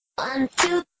1,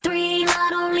 2, 3,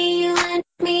 not only you and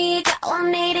me, got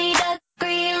 180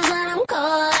 degrees and I'm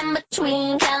caught in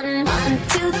between, counting 1,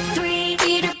 2, 3,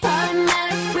 Peter Pan,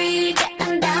 Mary,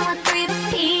 getting down with 3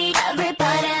 P,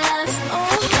 everybody loves,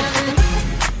 counting.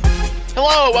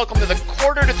 Hello, welcome to the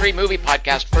Quarter to Three movie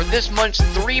podcast for this month's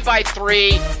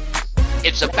 3x3.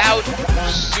 It's about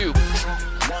soup.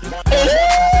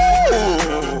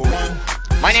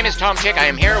 My name is Tom Chick. I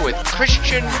am here with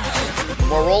Christian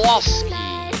Morolowski.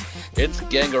 It's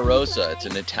Gangarosa. It's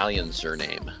an Italian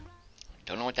surname.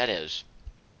 Don't know what that is.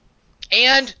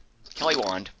 And Kelly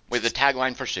Wand with the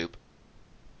tagline for soup.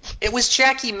 It was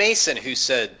Jackie Mason who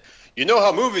said, "You know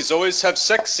how movies always have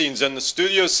sex scenes and the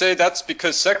studios say that's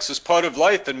because sex is part of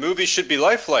life and movies should be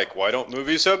lifelike. Why don't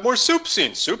movies have more soup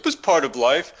scenes? Soup is part of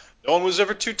life. No one was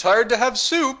ever too tired to have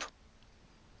soup."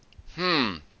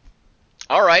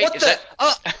 All right. What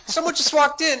someone just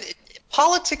walked in.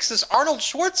 Politics is Arnold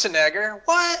Schwarzenegger.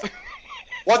 What?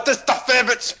 What is the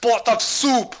favorite sport of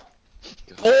soup?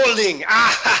 Bowling.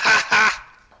 Ah ha ha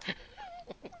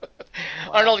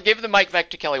ha. Arnold, give the mic back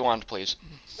to Kelly Wand, please.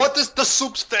 What is the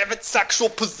soup's favorite sexual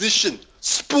position?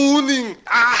 Spooning.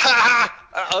 Ah ha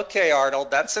ha. Okay, Arnold,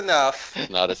 that's enough.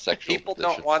 Not a sexual People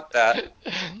position. don't want that.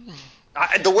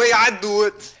 The way I do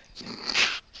it.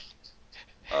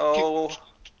 Oh.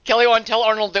 Kelly Wand, tell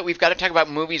Arnold that we've got to talk about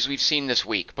movies we've seen this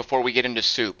week before we get into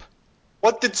soup.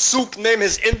 What did Soup name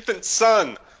his infant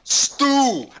son? Stew.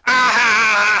 Ah ha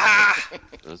ha ha.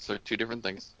 Those are two different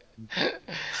things.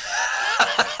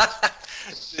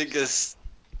 Biggest.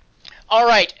 All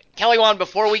right, Kelly Wand,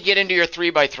 before we get into your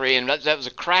 3x3, and that was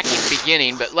a cracking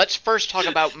beginning, but let's first talk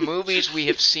about movies we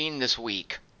have seen this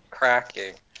week.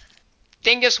 Cracking.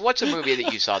 Dingus, what's a movie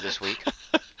that you saw this week?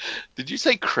 Did you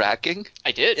say cracking?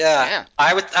 I did. Yeah.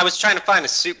 I was trying to find a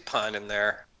soup pun in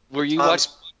there. Were you Tom's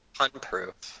watching? pun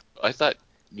proof. I thought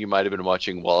you might have been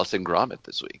watching Wallace and Gromit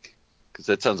this week, because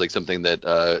that sounds like something that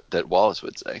that Wallace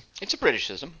would say. It's a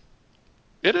Britishism.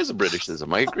 It is a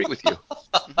Britishism. I agree with you.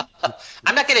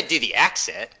 I'm not going to do the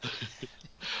accent.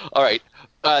 All right.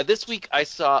 This week I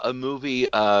saw a movie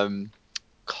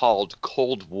called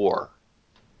Cold War.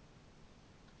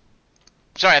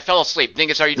 Sorry, I fell asleep.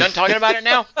 Dingus, are you done talking about it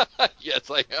now?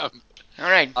 Yes, I am. All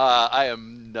right. I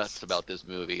am nuts about this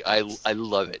movie. I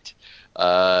love it.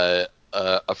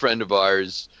 A friend of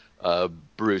ours,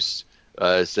 Bruce,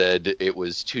 said it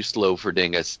was too slow for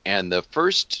Dingus, and the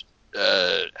first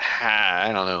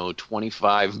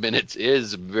 25 minutes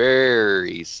is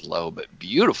very slow but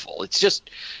beautiful. It's just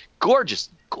gorgeous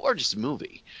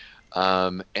movie.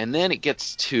 And then it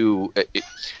gets to it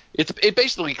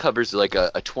basically covers like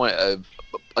a 20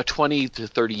 to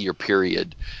 30 year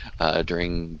period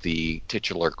during the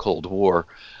titular Cold War,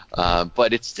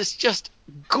 but it's just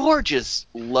gorgeous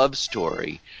love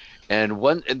story. And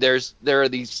there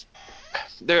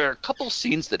are a couple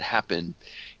scenes that happen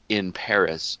in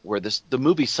Paris where the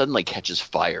movie suddenly catches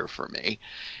fire for me,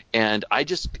 and I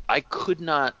could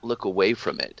not look away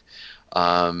from it.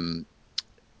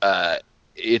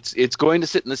 It's going to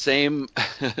sit in the same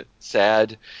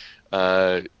sad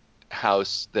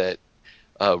house that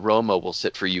Roma will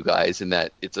sit for you guys, in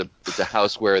that it's a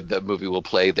house where the movie will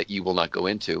play that you will not go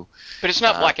into. But it's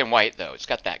not black and white, though. It's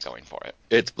got that going for it.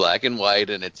 It's black and white,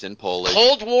 and it's in Polish.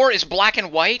 Cold War is black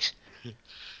and white?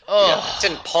 Oh. It's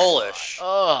in Polish.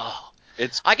 Oh.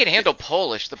 I can handle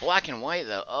Polish. The black and white,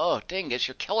 though. Oh, Dingus,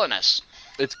 you're killing us.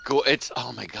 It's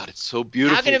oh my god, it's so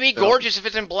beautiful. How can it be gorgeous if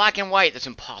it's in black and white? That's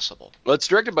impossible. Well, it's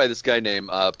directed by this guy named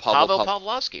Pavel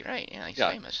Pawlowski, right? Yeah, he's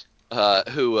famous.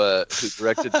 Who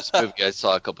directed this movie I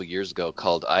saw a couple years ago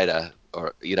called Ida,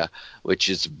 which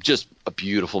is just a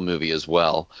beautiful movie as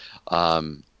well.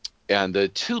 And the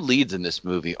two leads in this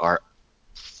movie are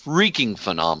freaking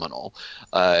phenomenal.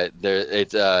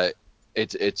 It's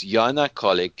Jana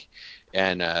Kolik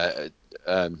and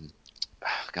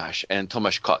and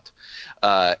Tomasz Kot,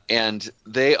 and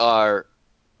they are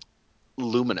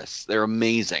luminous. They're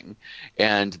amazing,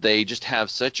 and they just have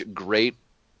such great,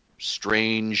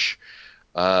 strange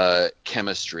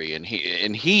chemistry. And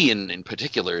he in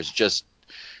particular is just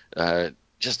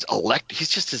he's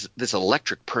just this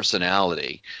electric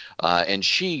personality, and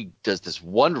she does this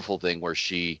wonderful thing where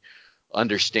she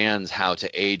understands how to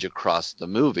age across the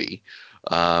movie.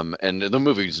 And the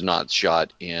movie's not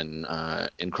shot in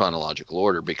chronological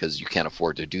order because you can't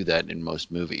afford to do that in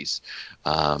most movies.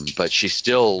 But she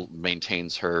still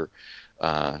maintains her.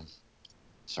 Sorry,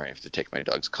 I have to take my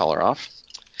dog's collar off.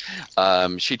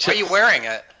 Why are you wearing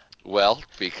it? Well,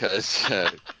 because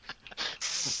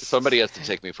somebody has to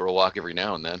take me for a walk every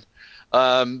now and then.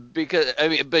 Because I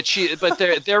mean, but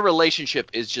their relationship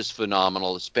is just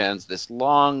phenomenal. It spans this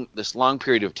long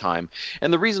period of time,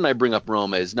 and the reason I bring up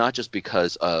Roma is not just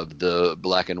because of the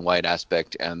black and white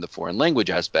aspect and the foreign language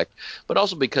aspect, but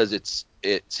also because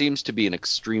it seems to be an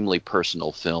extremely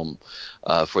personal film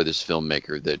for this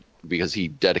filmmaker, that because he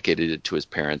dedicated it to his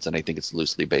parents, and I think it's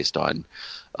loosely based on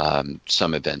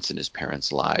some events in his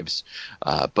parents' lives.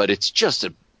 But it's just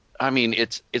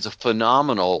it's a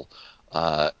phenomenal.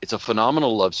 It's a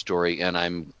phenomenal love story, and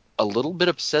I'm a little bit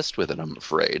obsessed with it, I'm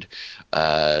afraid.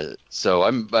 So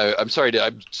I'm sorry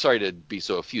to be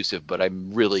so effusive, but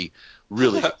I'm really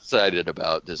excited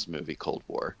about this movie, Cold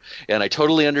War. And I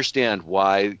totally understand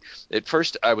why. At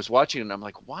first I was watching it and I'm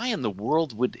like, why in the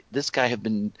world would this guy have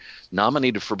been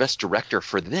nominated for Best Director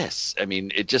for this? I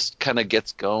mean, it just kind of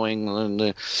gets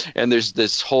going, and there's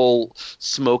this whole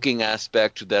smoking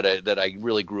aspect that I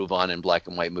really groove on in black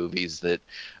and white movies that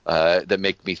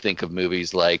make me think of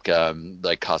movies like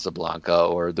Casablanca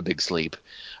or The Big Sleep,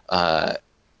 where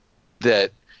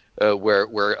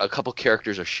a couple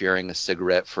characters are sharing a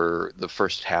cigarette for the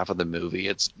first half of the movie.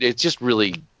 It's just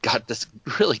really got this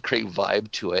really great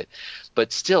vibe to it,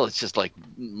 but still it's just like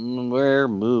we're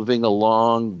moving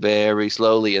along very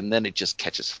slowly, and then it just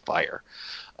catches fire.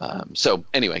 So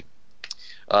anyway,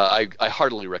 I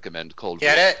heartily recommend Cold War.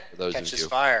 Get it? For those Catches of you.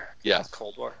 fire. Yeah.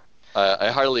 Cold War.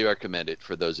 I heartily recommend it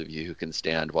for those of you who can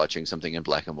stand watching something in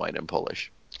black and white and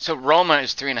Polish. So Roma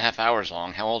is 3.5 hours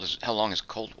long. How long is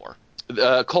Cold War?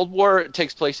 Cold War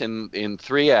takes place in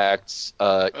 3 acts,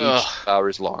 each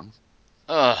hours long.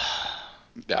 Ugh.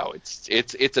 No,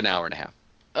 it's an hour and a half.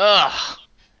 Ugh.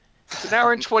 It's an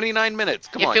hour and 29 minutes.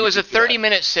 Come on. If it was a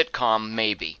 30-minute sitcom,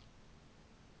 maybe.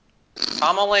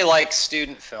 Tom only likes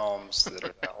student films that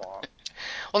are that long.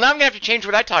 Well, now I'm going to have to change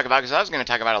what I talk about, because I was going to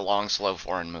talk about a long, slow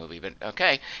foreign movie. But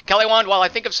okay. Kelly Wand, while I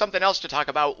think of something else to talk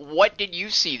about, what did you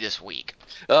see this week?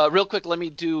 Real quick, let me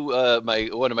do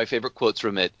one of my favorite quotes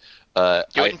from it. Do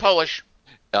it in Polish.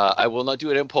 I will not do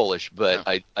it in Polish, but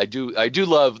no. I do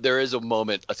love. There is a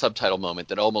subtitle moment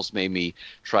that almost made me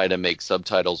try to make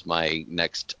subtitles my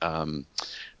next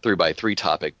 3x3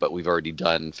 topic, but we've already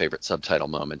done favorite subtitle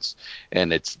moments,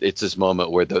 and it's this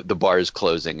moment where the bar is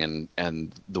closing,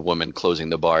 and the woman closing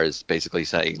the bar is basically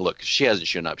saying, "Look, she hasn't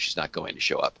shown up. She's not going to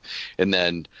show up," and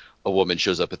then a woman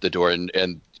shows up at the door,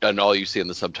 and all you see in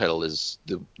the subtitle is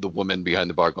the woman behind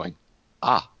the bar going,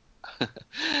 "Ah."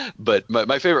 But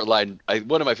my favorite line,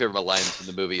 one of my favorite lines in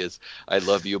the movie is, "I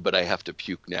love you, but I have to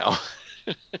puke now."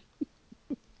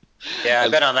 Yeah,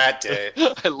 I've been on that date.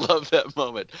 I love that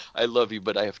moment. I love you,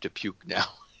 but I have to puke now.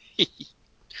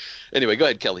 Anyway, go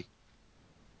ahead, Kelly.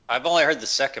 I've only heard the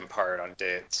second part on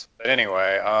dates. But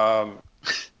anyway,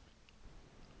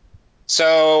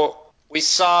 so we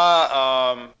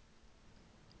saw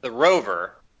The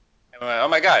Rover, and we went, oh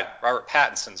my God, Robert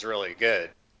Pattinson's really good.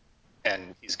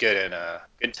 And he's good in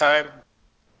Good Time.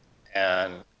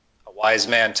 And a wise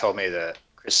man told me that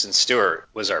Kristen Stewart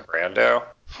was our Brando.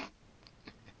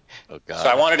 Oh, God. So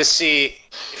I wanted to see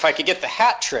if I could get the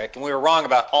hat trick, and we were wrong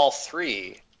about all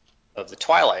 3 of the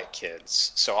Twilight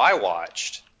kids. So I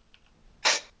watched,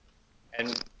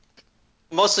 and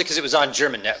mostly because it was on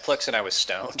German Netflix and I was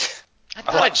stoned. I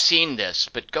thought I'd seen this,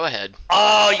 but go ahead.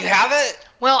 Oh, you haven't?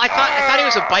 Well, I thought he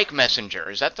was a bike messenger.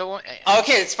 Is that the one?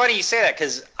 Okay, it's funny you say that,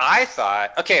 because I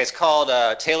thought, okay, it's called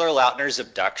Taylor Lautner's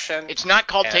Abduction. It's not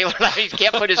called Taylor Lautner. He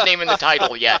can't put his name in the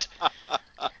title yet.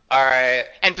 All right.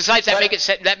 And besides,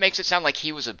 that makes it sound like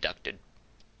he was abducted.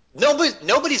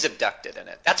 Nobody's abducted in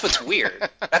it. That's what's weird.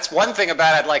 That's one thing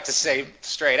about it I'd like to say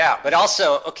straight out. But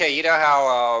also, okay, you know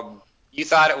how you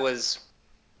thought it was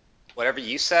whatever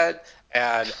you said,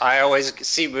 and I always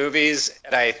see movies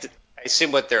and I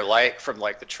assume what they're like from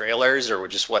like the trailers or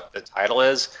just what the title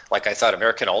is. Like I thought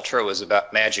American Ultra was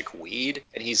about magic weed,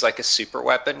 and he's like a super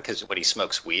weapon because when he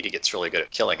smokes weed, he gets really good at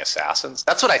killing assassins.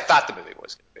 That's what I thought the movie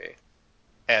was going to be.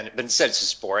 But instead it's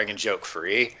just boring and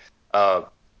joke-free.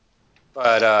 But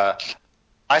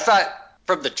I thought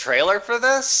from the trailer for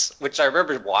this, which I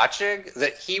remember watching,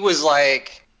 that he was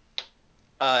like,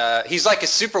 he's like a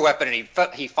super weapon, and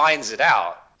he finds it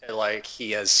out, and like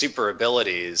he has super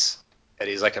abilities, and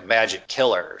he's like a magic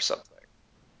killer or something.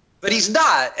 But he's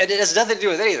not, and it has nothing to do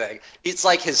with anything. It's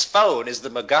like his phone is the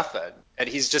MacGuffin, and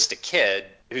he's just a kid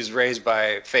who's raised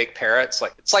by fake parents.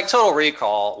 Like it's like Total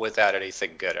Recall without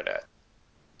anything good in it.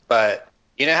 But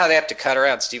you know how they have to cut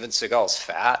around Steven Seagal's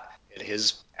fat in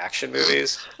his action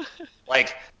movies?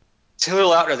 Like, Taylor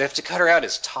Lautner, they have to cut around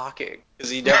his talking because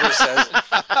he never says it.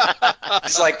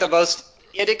 He's like the most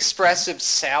inexpressive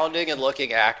sounding and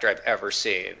looking actor I've ever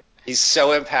seen. He's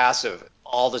so impassive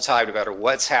all the time, no matter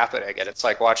what's happening. And it's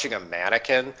like watching a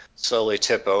mannequin slowly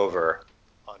tip over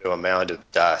onto a mound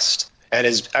of dust. And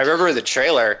I remember the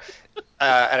trailer,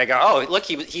 and I go, oh, look,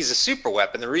 he's a super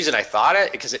weapon. The reason I thought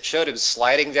it, because it showed him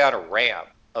sliding down a ramp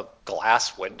of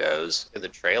glass windows in the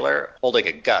trailer, holding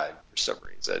a gun for some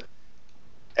reason.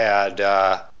 And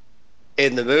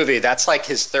in the movie, that's like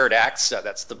his third act stuff.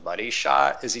 That's the money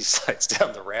shot, as he slides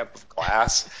down the ramp of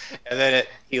glass, and then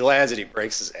he lands and he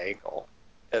breaks his ankle,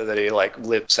 and then he like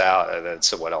limps out, and then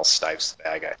someone else snipes the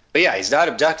bad guy. But yeah, he's not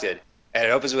abducted, and it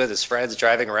opens with his friends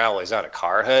driving around while he's on a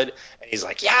car hood, and he's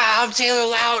like, "Yeah, I'm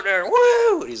Taylor Lautner,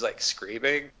 woo!" And he's like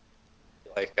screaming,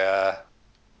 like and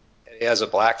he has a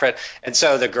black friend, and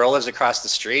so the girl lives across the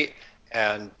street,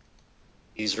 and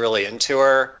he's really into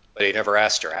her, but he never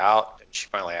asked her out. And she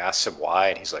finally asks him why,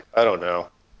 and he's like, I don't know.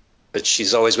 But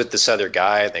she's always with this other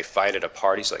guy, and they fight at a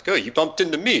party. He's like, oh, you bumped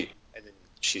into me. And then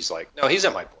she's like, no, he's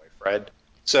not my boyfriend.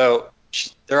 So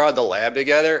they're on the lam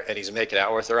together, and he's making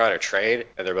out with her on a train,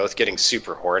 and they're both getting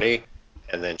super horny.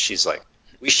 And then she's like,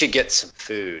 we should get some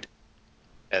food.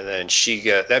 And then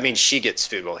that means she gets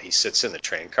food while he sits in the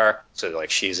train car. So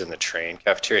like she's in the train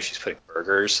cafeteria, she's putting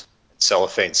burgers and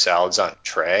cellophane salads on a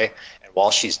tray. And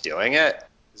while she's doing it,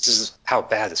 this is how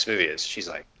bad this movie is. She's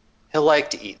like, he'll like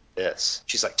to eat this.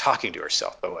 She's like talking to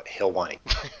herself about what he'll want to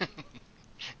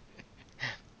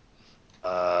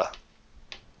eat.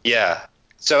 Yeah.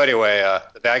 So anyway,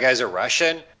 the bad guys are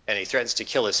Russian, and he threatens to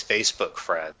kill his Facebook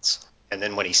friends. And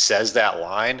then when he says that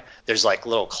line, there's like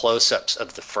little close-ups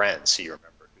of the friends, so you remember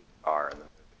who they are in the movie.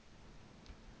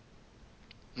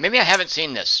 Maybe I haven't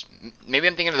seen this. Maybe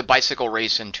I'm thinking of the bicycle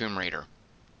race in Tomb Raider.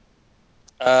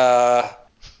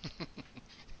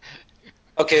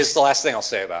 Okay, this is the last thing I'll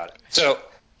say about it. So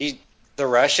the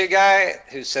Russian guy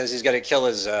who says he's going to kill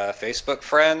his Facebook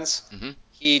friends,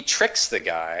 he tricks the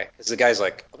guy because the guy's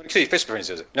like, "I'm going to kill your Facebook friends."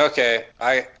 He says, "No, okay,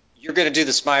 you're going to do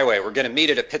this my way. We're going to meet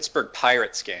at a Pittsburgh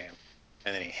Pirates game,"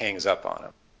 and then he hangs up on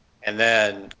him. And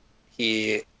then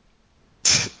he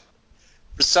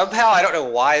somehow, I don't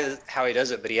know how he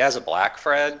does it, but he has a black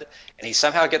friend, and he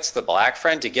somehow gets the black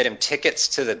friend to get him tickets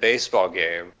to the baseball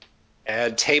game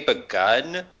and tape a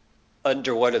gun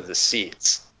under one of the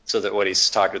seats so that when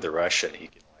he's talking to the Russian, he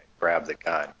can like grab the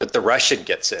gun. But the Russian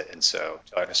gets it, and so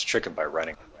John has to trick him by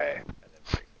running away. And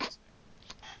then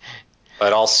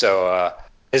but also,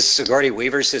 Sigourney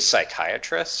Weaver's his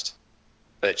psychiatrist,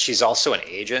 but she's also an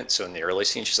agent. So in the early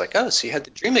scene, she's like, "Oh, so you had the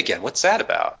dream again? What's that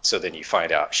about?" So then you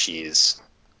find out she's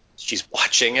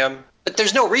watching him, but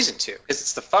there's no reason to, because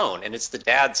it's the phone, and it's the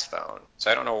dad's phone. So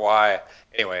I don't know why.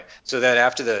 Anyway, so then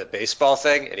after the baseball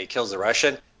thing, and he kills the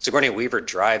Russian, Sigourney Weaver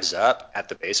drives up at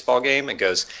the baseball game and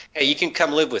goes, "Hey, you can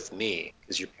come live with me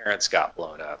because your parents got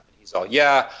blown up." And he's all,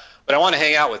 "Yeah, but I want to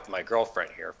hang out with my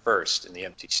girlfriend here first in the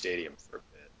empty stadium for a bit."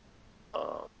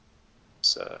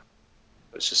 So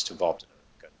I was just involved in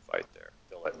a gunfight there.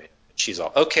 They'll let me in. And she's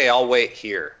all, "Okay, I'll wait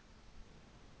here."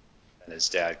 And his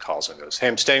dad calls him and goes, "Hey,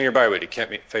 I'm standing nearby, but you can't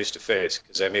meet face to face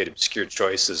because I made obscure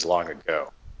choices long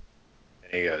ago."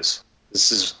 And he goes,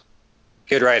 "This is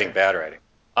good writing, bad writing.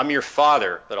 I'm your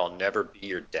father, but I'll never be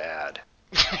your dad."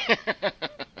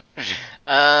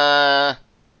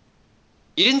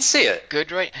 You didn't see it.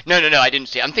 Good, right? No, I didn't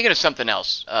see it. I'm thinking of something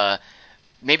else.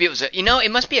 Maybe it was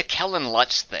it must be a Kellen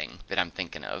Lutz thing that I'm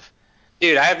thinking of.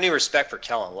 Dude, I have new respect for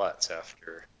Kellen Lutz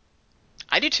after.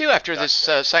 I do too, after this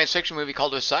science fiction movie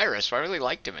called Osiris. I really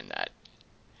liked him in that.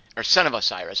 Or Son of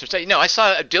Osiris. I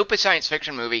saw a dope science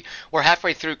fiction movie where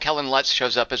halfway through Kellen Lutz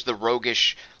shows up as the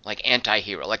roguish, like,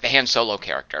 anti-hero, like the Han Solo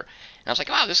character. And I was like,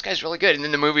 wow, this guy's really good. And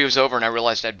then the movie was over and I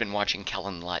realized I'd been watching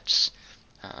Kellen Lutz.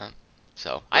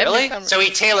 Really? So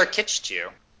he Taylor Kitsched you?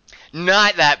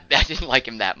 Not that. I didn't like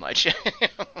him that much.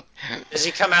 Does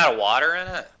he come out of water in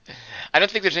it? I don't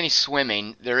think there's any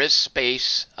swimming. There is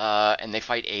space, and they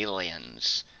fight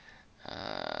aliens.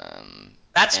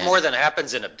 That's more than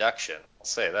happens in Abduction. I'll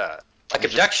say that. Like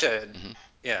Abduction,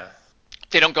 yeah.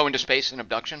 They don't go into space in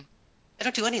Abduction? They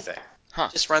don't do anything. Huh.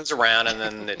 Just runs around and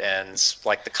then it ends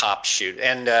like the cops shoot.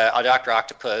 And Dr.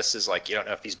 Octopus is like, you don't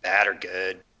know if he's bad or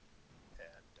good.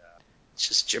 It's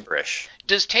just gibberish.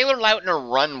 Does Taylor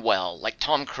Lautner run well, like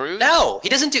Tom Cruise? No, he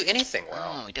doesn't do anything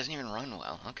well. Oh, he doesn't even run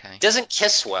well. Okay. He doesn't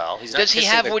kiss well. He's not does he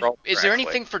have? Is there correctly.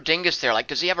 anything for Dingus there? Like,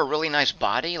 does he have a really nice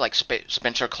body, like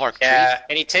Spencer Clark? Yeah, Treat?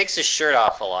 and he takes his shirt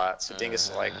off a lot, so Dingus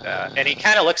is like that. And he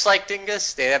kind of looks like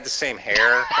Dingus. They have the same hair.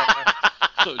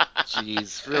 Oh,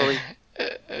 jeez, really?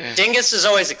 Dingus is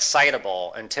always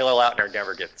excitable, and Taylor Lautner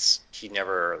never gets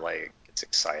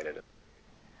excited.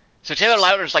 So Taylor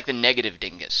Lautner's like the negative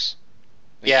Dingus.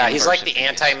 Yeah, he's like the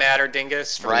Dingus. antimatter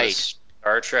Dingus from the Right.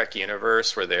 Star Trek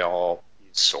universe, where they all use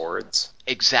use swords.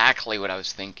 Exactly what I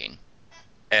was thinking.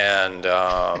 And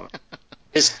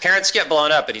his parents get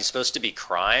blown up, and he's supposed to be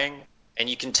crying, and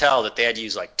you can tell that they had to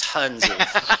use like tons of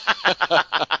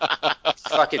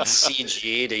fucking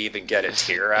CG to even get a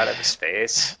tear out of his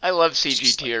face. I love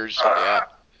CG tears. Yeah.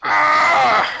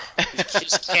 He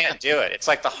just can't do it. It's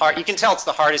like you can tell it's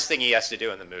the hardest thing he has to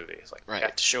do in the movie. It's like, Right. you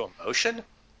have to show emotion.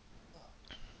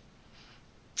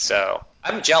 So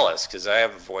I'm jealous because I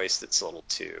have a voice that's a little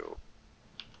too,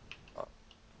 I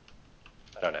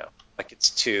don't know, like it's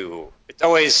too. It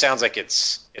always sounds like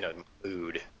it's in a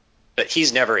mood, but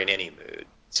he's never in any mood.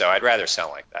 So I'd rather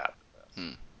sound like that.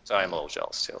 So I'm a little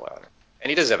jealous too, louder. And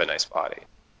he does have a nice body.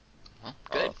 Well,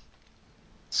 good.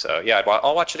 So yeah,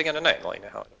 I'll watch it again tonight and let you know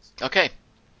how it is. Okay.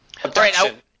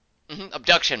 Abduction. All right,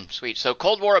 Abduction, sweet. So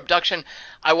Cold War Abduction,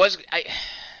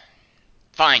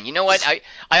 fine. You know what?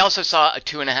 I also saw a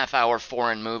 2.5-hour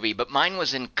foreign movie, but mine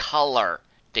was in color,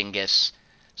 dingus.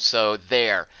 So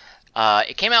there.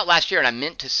 It came out last year, and I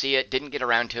meant to see it. Didn't get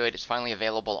around to it. It's finally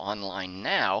available online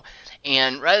now.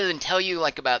 And rather than tell you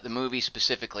about the movie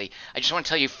specifically, I just want to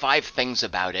tell you 5 things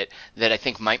about it that I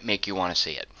think might make you want to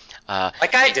see it.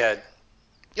 Like I did.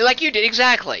 Like you did,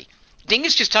 exactly.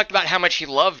 Dingus just talked about how much he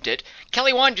loved it.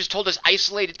 Kelly Wand just told us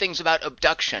isolated things about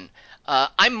Abduction.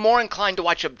 I'm more inclined to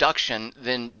watch Abduction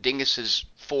than Dingus's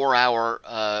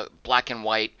 4-hour black and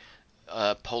white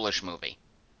Polish movie.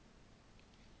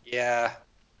 Yeah.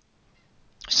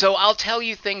 So I'll tell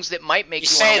you things that might make you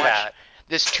want to watch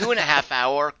this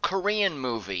 2.5-hour Korean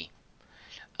movie.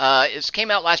 It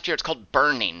came out last year. It's called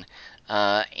Burning.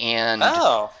 Our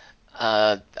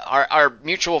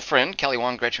mutual friend, Kelly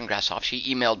Wong Gretchen Grassoff,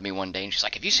 she emailed me one day and she's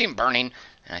like, "Have you seen Burning?"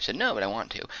 And I said, "No, but I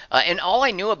want to." And all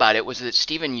I knew about it was that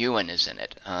Stephen Ewan is in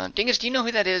it. Dingus, do you know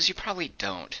who that is? You probably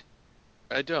don't.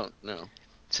 I don't know.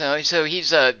 So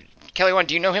he's Kelly Wong.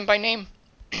 Do you know him by name?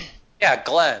 Yeah,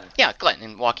 Glenn. Yeah, Glenn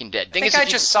in Walking Dead. Dingus, I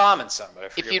just saw him in something.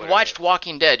 If you'd watched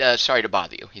Walking Dead, Sorry to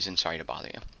Bother You. He's in Sorry to Bother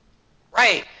You.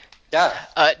 Right. Yeah.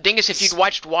 Dingus, if you'd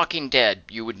watched Walking Dead,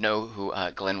 you would know who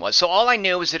Glenn was. So all I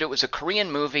knew was that it was a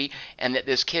Korean movie and that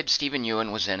this kid, Stephen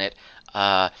Ewan, was in it,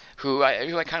 who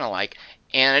I kind of like,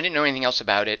 and I didn't know anything else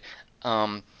about it.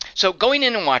 So going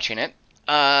in and watching it,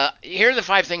 here are the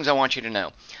 5 things I want you to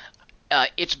know.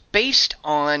 It's based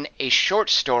on a short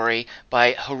story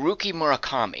by Haruki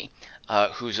Murakami,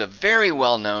 who's a very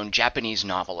well-known Japanese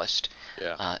novelist.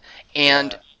 Yeah.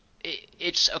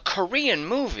 It's a Korean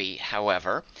movie,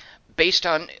 however, based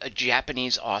on a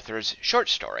Japanese author's short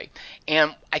story.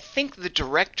 And I think the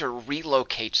director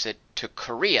relocates it to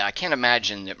Korea. I can't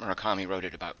imagine that Murakami wrote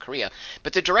it about Korea,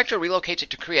 but the director relocates it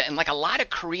to Korea. And like a lot of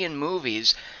Korean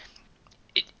movies,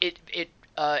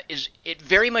 it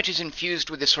very much is infused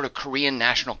with this sort of Korean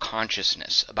national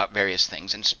consciousness about various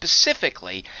things. And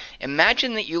specifically,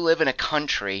 imagine that you live in a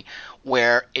country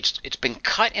where it's been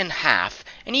cut in half,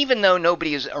 and even though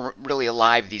nobody is really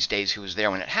alive these days who was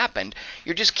there when it happened,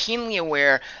 you're just keenly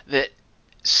aware that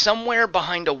somewhere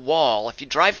behind a wall, if you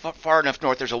drive far enough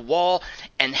north, there's a wall,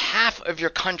 and half of your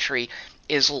country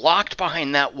is locked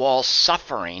behind that wall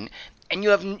suffering, and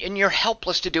you're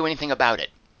helpless to do anything about it.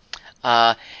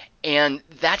 And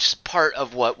that's part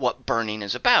of what Burning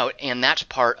is about, and that's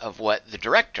part of what the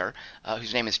director,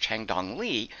 whose name is Chang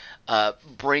Dong-lee,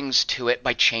 brings to it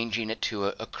by changing it to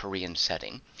a Korean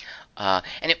setting.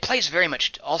 And it plays very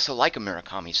much also like a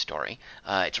Murakami story.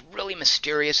 It's really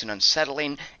mysterious and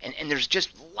unsettling, and there's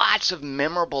just lots of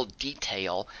memorable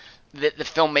detail that the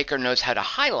filmmaker knows how to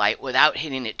highlight without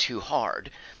hitting it too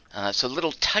hard. So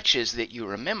little touches that you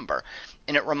remember.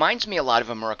 And it reminds me a lot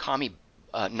of a Murakami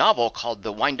novel called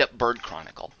The Wind-Up Bird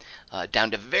Chronicle,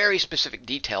 down to very specific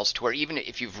details to where even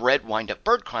if you've read Wind-Up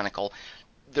Bird Chronicle,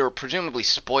 there are presumably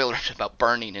spoilers about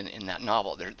burning in that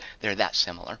novel. They're that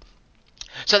similar.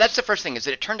 So that's the first thing, is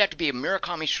that it turned out to be a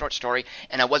Murakami short story,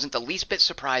 and I wasn't the least bit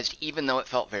surprised, even though it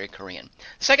felt very Korean.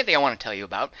 The second thing I want to tell you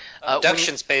about...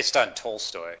 Abduction's based on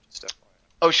Tolstoy.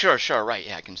 Oh, sure, right,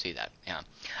 yeah, I can see that, yeah.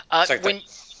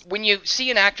 When you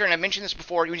see an actor, and I mentioned this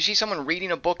before, when you see someone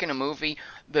reading a book in a movie,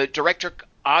 the director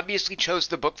obviously chose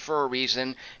the book for a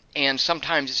reason, and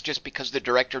sometimes it's just because the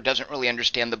director doesn't really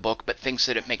understand the book but thinks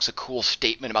that it makes a cool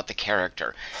statement about the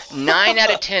character. 9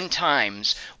 out of 10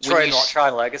 times...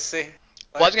 Tron Legacy?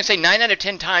 Well, I was going to say 9 out of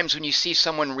 10 times when you see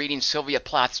someone reading Sylvia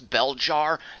Plath's Bell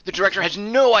Jar, the director has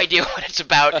no idea what it's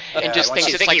about and just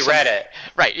thinks it's like he read it.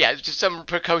 Right, yeah, it's just some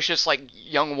precocious like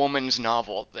young woman's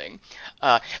novel thing.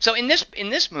 So in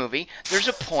this movie, there's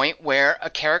a point where a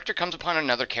character comes upon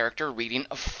another character reading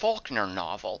a Faulkner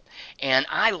novel, and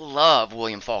I love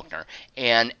William Faulkner,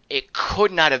 and it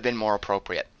could not have been more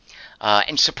appropriate.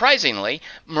 And surprisingly,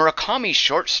 Murakami's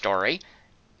short story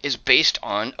is based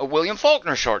on a William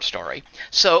Faulkner short story.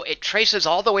 So it traces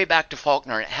all the way back to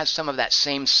Faulkner, and it has some of that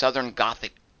same Southern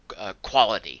Gothic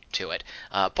quality to it,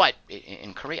 but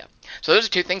in Korea. So those are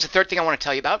two things. The third thing I want to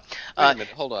tell you about. Wait a minute.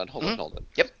 Hold on.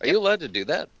 Yep. Are you allowed to do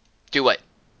that? Do what?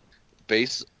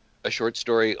 Base a short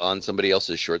story on somebody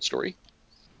else's short story?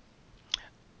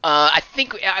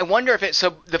 I wonder if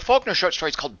so the Faulkner short story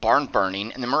is called Barn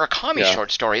Burning, and the Murakami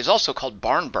short story is also called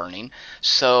Barn Burning.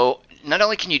 So not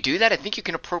only can you do that, I think you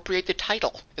can appropriate the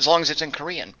title as long as it's in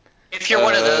Korean. If you're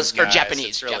one of those or guys, Japanese,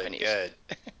 it's really Japanese. good.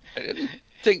 I didn't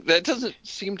think that doesn't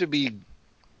seem to be.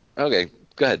 Okay,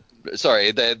 go ahead.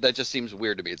 Sorry, that just seems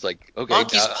weird to me. It's like, okay,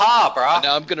 Monkey's Paw, bro.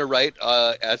 now I'm gonna write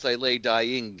as I lay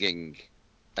dying.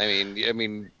 I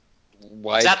mean,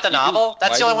 why? Is that the novel?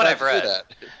 That's the only one I've read.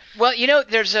 Well,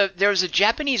 there's a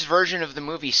Japanese version of the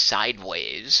movie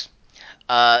Sideways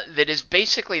that is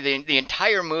basically the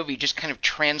entire movie just kind of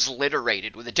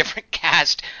transliterated with a different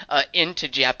cast into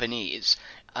Japanese.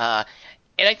 And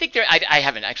I think I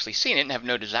haven't actually seen it and have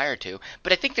no desire to,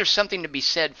 but I think there's something to be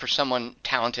said for someone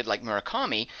talented like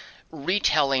Murakami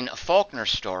retelling a Faulkner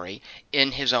story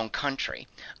in his own country.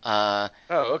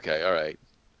 Okay, all right.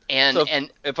 And so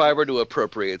if I were to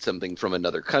appropriate something from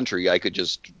another country, I could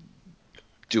just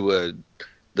do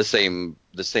the same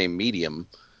medium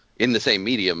in the same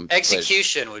medium.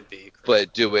 Execution would be,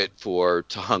 but do it for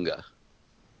Tahunga.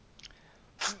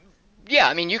 Yeah,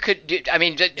 I mean, you could. I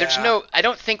mean, there's no. I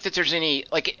don't think that there's any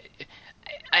like.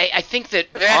 I think that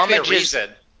homages.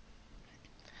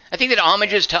 I think that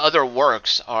homages to other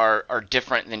works are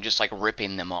different than just like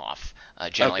ripping them off.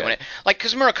 Generally, okay.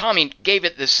 Because Murakami gave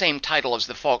it the same title as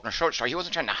the Faulkner short story. He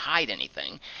wasn't trying to hide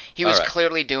anything. He was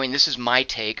clearly doing, this is my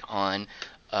take on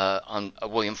a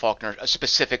William Faulkner, a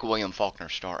specific William Faulkner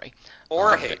story.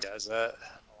 Jorge does that.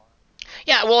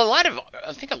 Yeah, well,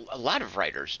 I think a lot of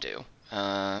writers do.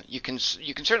 You can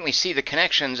certainly see the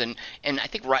connections, and I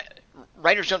think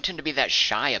writers don't tend to be that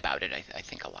shy about it. I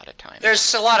think a lot of times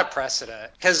there's a lot of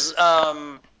precedent because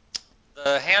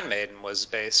The Handmaiden was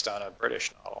based on a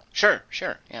British novel. Sure,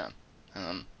 yeah.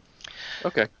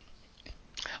 Okay.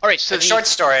 All right, so the short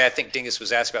story I think Dingus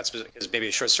was asked about because maybe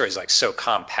a short story is like so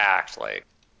compact, like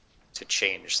to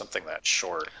change something that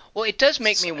short. Well, it does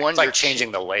make me wonder. It's like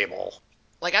changing the label.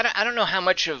 Like I don't know how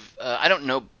much of I don't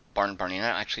know Barn Burning.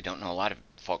 I actually don't know a lot of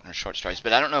Faulkner short stories,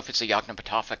 but I don't know if it's a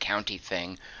Yoknapatawpha County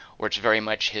thing or it's very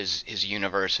much his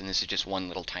universe, and this is just one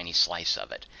little tiny slice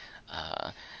of it.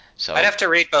 So I'd have to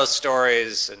read both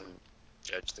stories and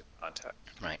judge the context.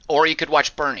 Right. Or you could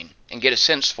watch Burning and get a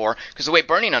sense for, because the way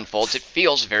Burning unfolds, it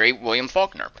feels very William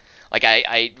Faulkner.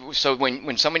 Like so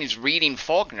when somebody's reading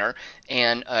Faulkner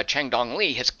and Chang Dong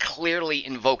Lee has clearly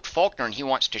invoked Faulkner and he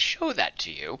wants to show that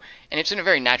to you, and it's in a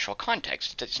very natural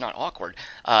context, it's not awkward,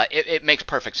 it makes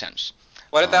perfect sense.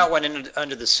 What about when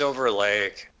Under the Silver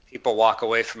Lake, people walk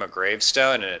away from a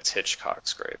gravestone and it's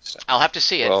Hitchcock's gravestone? I'll have to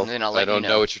see it, and then I'll let you know. I don't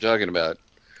know what you're talking about.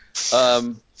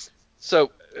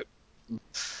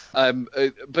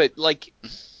 But like,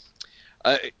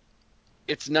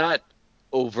 it's not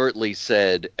overtly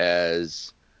said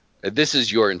as this is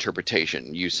your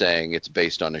interpretation, you saying it's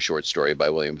based on a short story by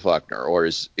William Faulkner, or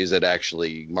is it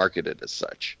actually marketed as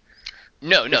such?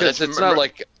 No, because it's not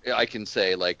like I can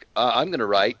say like I'm going to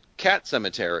write Cat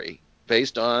Cemetery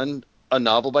based on a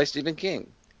novel by Stephen King.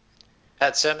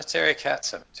 Cat Cemetery.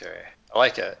 I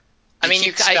like it.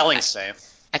 You spelling same.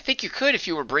 I think you could if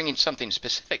you were bringing something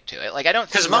specific to it. Like I don't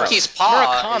think because Monkey's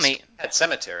Paw Murakami, is Pet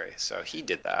Cemetery, so he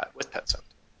did that with Pet Cemetery.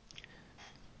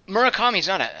 Murakami's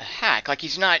not a hack. Like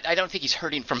he's not. I don't think he's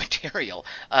hurting for material.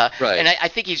 Right. And I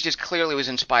think he's just clearly was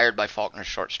inspired by Faulkner's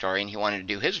short story, and he wanted to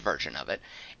do his version of it.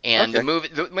 And the movie,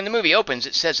 when the movie opens,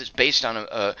 it says it's based on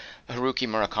a Haruki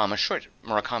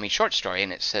Murakami short story,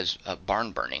 and it says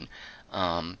Barn Burning.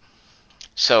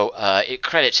 So it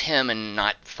credits him and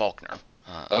not Faulkner.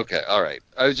 Okay, all right.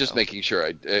 I was just making sure.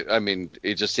 I mean,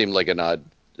 it just seemed like an odd.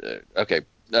 Okay.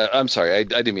 I'm sorry. I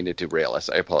didn't mean to derail us.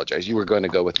 I apologize. You were going to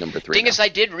go with number 3. Thing is, I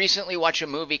did recently watch a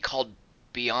movie called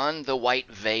Beyond the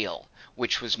White Veil,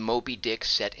 which was Moby Dick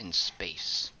set in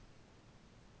space.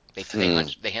 They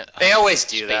always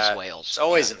do space that. Whales. It's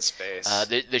always in space.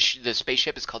 The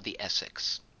spaceship is called the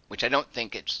Essex, which I don't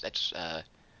think that's.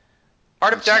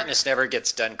 Heart of Darkness never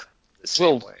gets done the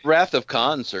same way. Wrath of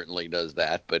Khan certainly does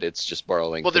that, but it's just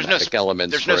borrowing thematic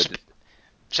elements.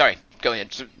 Sorry, go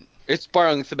ahead. It's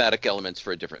borrowing thematic elements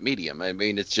for a different medium. I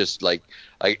mean, it's just like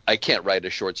I can't write a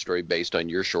short story based on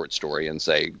your short story and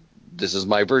say this is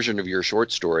my version of your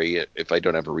short story if I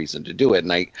don't have a reason to do it.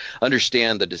 And I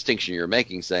understand the distinction you're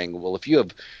making, saying, well, if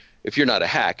you're not a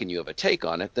hack and you have a take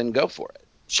on it, then go for it.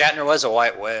 Shatner was a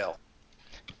white whale.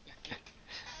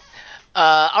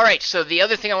 All right. So the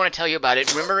other thing I want to tell you about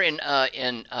it. Remember in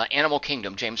Animal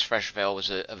Kingdom, James Freshvale was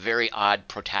a very odd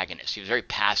protagonist. He was very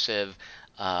passive.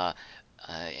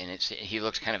 And he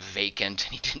looks kind of vacant,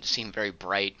 and he didn't seem very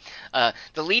bright.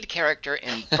 The lead character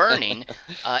in Burning,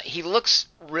 he looks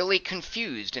really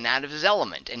confused and out of his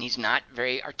element, and he's not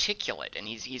very articulate, and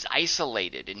he's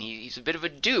isolated, and he's a bit of a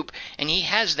dupe, and he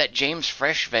has that James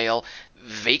Freshvale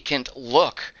vacant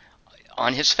look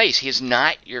on his face. He is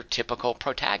not your typical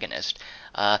protagonist.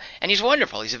 And he's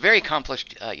wonderful. He's a very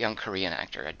accomplished young Korean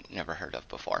actor I'd never heard of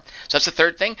before. So that's the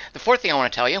third thing. The fourth thing I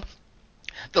want to tell you,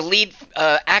 the lead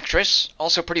actress,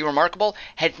 also pretty remarkable,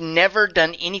 had never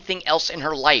done anything else in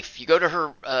her life. You go to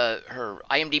her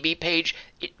IMDb page,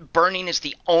 Burning is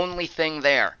the only thing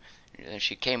there.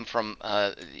 She came from,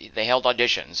 they held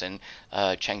auditions, and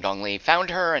Chang Dong Lee found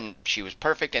her, and she was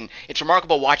perfect. And it's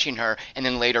remarkable watching her, and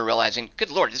then later realizing,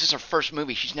 good Lord, this is her first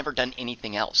movie. She's never done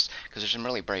anything else, because there's some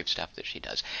really brave stuff that she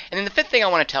does. And then the fifth thing I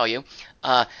want to tell you,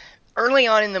 early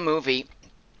on in the movie,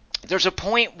 there's a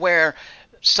point where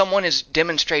someone is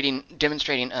demonstrating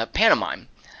pantomime,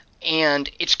 and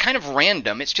it's kind of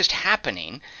random. It's just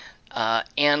happening,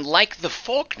 and like the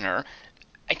Faulkner,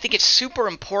 I think it's super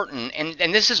important,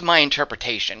 and this is my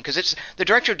interpretation, because it's the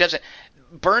director doesn't.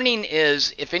 Burning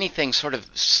is, if anything, sort of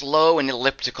slow and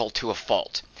elliptical to a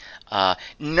fault.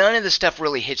 None of the stuff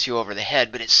really hits you over the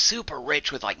head, but it's super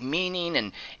rich with like meaning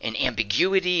and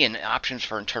ambiguity and options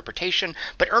for interpretation.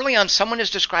 But early on, someone is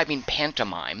describing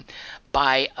pantomime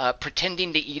by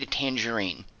pretending to eat a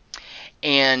tangerine.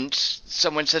 And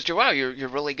someone says to her, wow, you're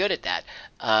really good at that.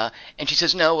 And she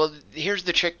says, no, well, here's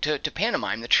the trick to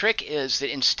pantomime. The trick is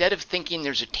that instead of thinking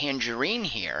there's a tangerine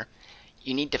here,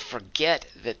 you need to forget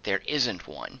that there isn't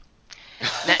one.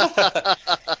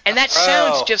 And that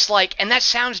sounds just like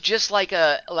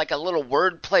a little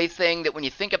wordplay thing that when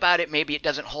you think about it, maybe it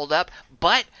doesn't hold up.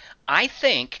 But I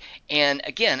think, and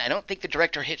again, I don't think the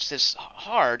director hits this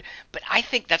hard, but I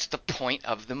think that's the point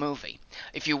of the movie.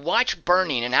 If you watch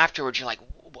Burning and afterwards you're like,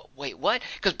 wait, what?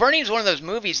 Because Burning is one of those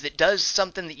movies that does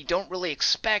something that you don't really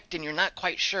expect and you're not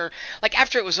quite sure. Like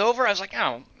after it was over, I was like,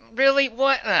 oh, really?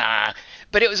 What?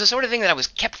 But it was the sort of thing that I was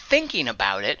kept thinking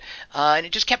about it, and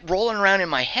it just kept rolling around in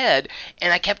my head,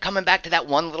 and I kept coming back to that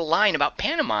one little line about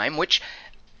pantomime, which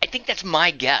I think that's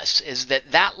my guess, is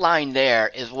that line there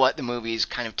is what the movie's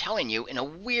kind of telling you in a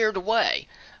weird way.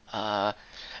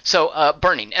 So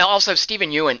Burning. And also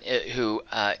Stephen Ewan, who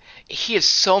he is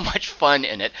so much fun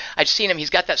in it. I've seen him. He's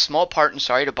got that small part in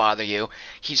Sorry to Bother You.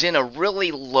 He's in a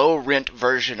really low-rent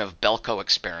version of Belko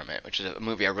Experiment, which is a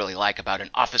movie I really like about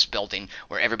an office building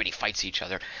where everybody fights each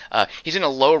other. He's in a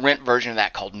low-rent version of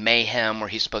that called Mayhem, where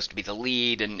he's supposed to be the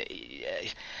lead. And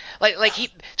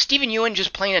Stephen Ewan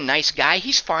just playing a nice guy,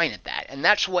 he's fine at that. And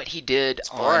that's what he did. It's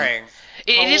boring.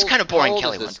 It is kind of boring,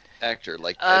 Kelly. How old is this actor?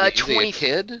 Like, is he a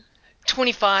kid?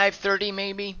 25, 30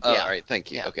 maybe. Oh, yeah. all right,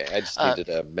 thank you. Yeah. Okay, I just needed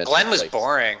to mention. Glenn was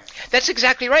boring. That's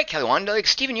exactly right, Kelly Wand. Like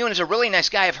Stephen Ewan is a really nice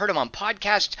guy. I've heard him on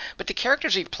podcasts, but the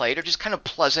characters he's played are just kind of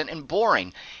pleasant and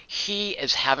boring. He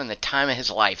is having the time of his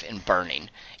life in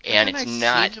Burning, and Haven't it's I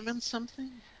not. seen him in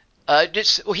something?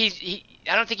 He.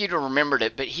 I don't think you'd have remembered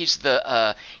it, but he's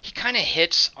the. He kind of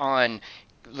hits on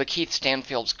Lakeith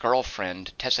Stanfield's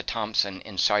girlfriend, Tessa Thompson,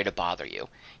 in Sorry to Bother You.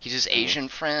 He's his Asian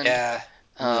friend. Yeah.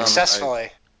 Successfully.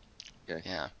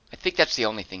 Yeah, I think that's the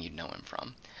only thing you'd know him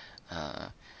from.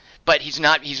 But he's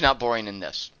not boring in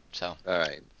this. So. All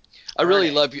right. I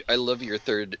really love you. I love your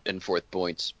third and fourth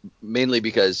points, mainly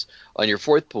because on your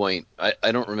fourth point,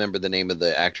 I don't remember the name of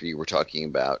the actor you were talking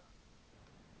about.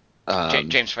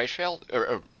 James Freshvale?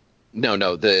 Or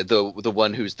No, the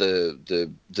one who's the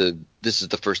this is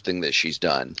the first thing that she's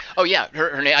done. Oh yeah,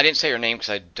 her name. I didn't say her name because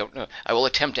I don't know. I will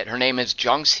attempt it. Her name is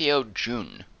Jong Seo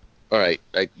Jun. All right,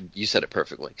 you said it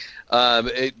perfectly.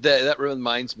 That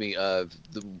reminds me of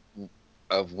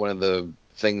one of the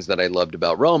things that I loved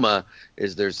about Roma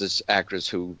is there's this actress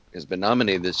who has been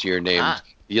nominated this year named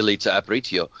Yalitza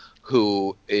Aparicio,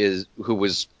 who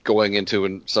was going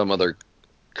into some other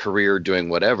career doing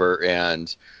whatever,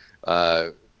 and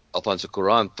Alfonso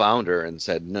Cuarón found her and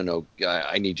said, no,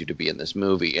 I need you to be in this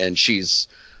movie, and she's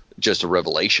just a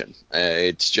revelation.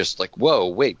 It's just like, whoa,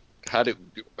 wait. How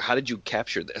did you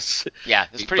capture this? Yeah,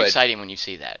 it's pretty exciting when you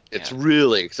see that. It's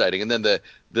really exciting. And then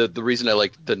the reason I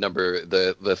like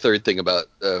the third thing about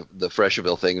the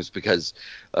Freshville thing is because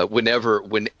whenever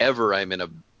I'm in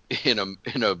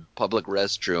a public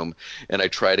restroom and I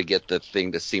try to get the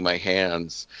thing to see my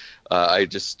hands, I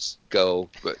just go,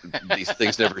 these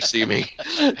things never see me,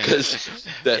 because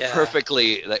that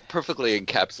perfectly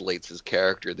encapsulates his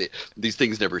character. These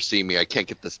things never see me. I can't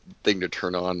get this thing to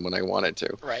turn on when I want it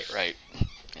to. Right.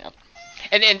 Yeah.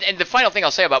 And the final thing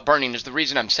I'll say about Burning is the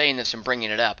reason I'm saying this and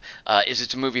bringing it up is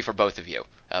it's a movie for both of you.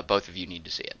 Both of you need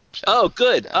to see it. So, Oh,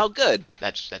 good. Good.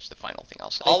 That's the final thing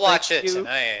I'll say. I'll watch it you.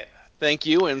 tonight. Thank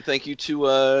you, and thank you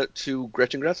to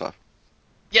Gretchen Grassoff.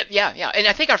 Yeah. And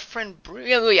I think our friend,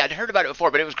 I'd heard about it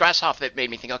before, but it was Grasshoff that made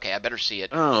me think, okay, I better see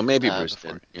it. Oh, maybe Bruce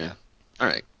before. did. Yeah. All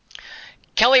right.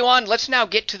 Kelly Wand, let's now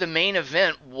get to the main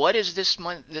event. What is this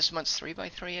month's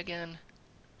 3x3 again?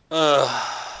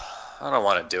 I don't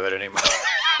want to do it anymore.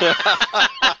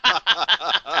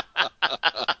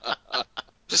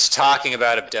 Just talking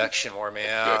about abduction wore me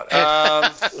out.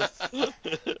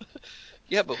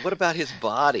 Yeah, but what about his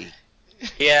body?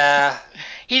 Yeah.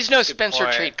 He's no Spencer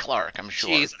point. Treat Clark, I'm sure.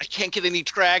 Jeez, I can't get any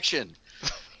traction.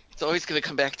 It's always going to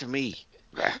come back to me.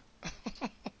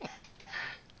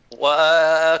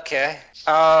 Well, okay.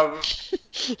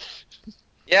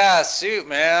 Yeah, Soup,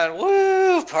 man.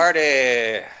 Woo,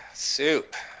 party.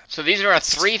 Soup. So these are our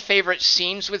 3 favorite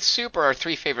scenes with Soup, or our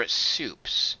 3 favorite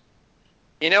soups?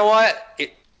 You know what?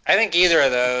 I think either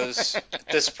of those at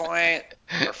this point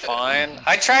are fine.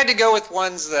 I tried to go with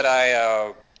ones that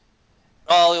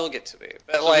you'll get to me,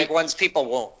 but So ones people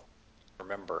won't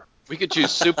remember. We could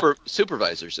choose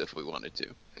supervisors if we wanted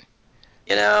to.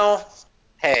 You know,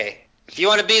 hey, if you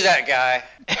want to be that guy,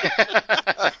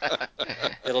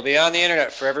 it'll be on the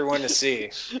internet for everyone to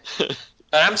see. But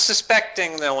I'm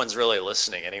suspecting no one's really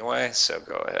listening anyway, so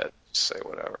go ahead, just say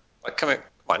whatever. Come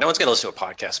on, no one's gonna listen to a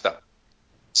podcast about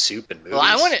soup and movies. Well,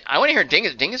 I want to hear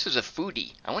Dingus. Dingus is a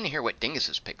foodie. I want to hear what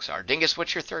Dingus's picks are. Dingus,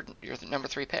 what's your number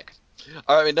 3 pick?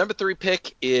 All right, my number 3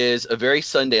 pick is a very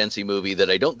Sundancey movie that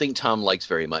I don't think Tom likes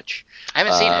very much. I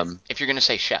haven't seen it. If you're going to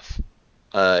say Chef.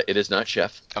 It is not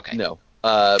Chef. Okay. No.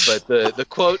 But the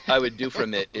quote I would do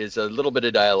from it is a little bit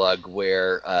of dialogue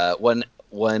where one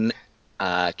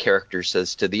character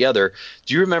says to the other,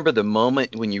 "Do you remember the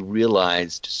moment when you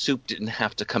realized soup didn't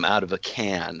have to come out of a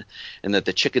can, and that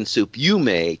the chicken soup you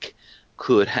make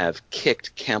could have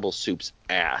kicked Campbell Soup's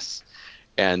ass?"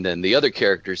 And then the other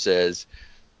character says,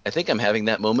 "I think I'm having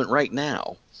that moment right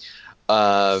now."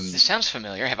 This sounds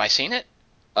familiar. Have I seen it?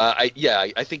 I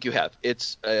think you have.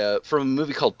 It's from a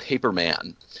movie called Paper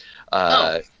Man.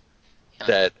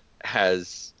 That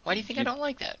has. Why do you think I don't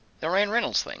like that? The Ryan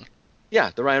Reynolds thing. Yeah,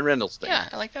 the Ryan Reynolds thing. Yeah,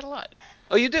 I like that a lot.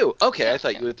 Oh, you do? Okay, Yeah, I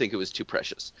thought you would think it was too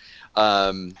precious.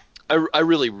 I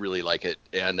really, really like it,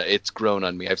 and it's grown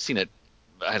on me. I've seen it,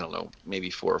 I don't know, maybe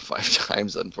 4 or 5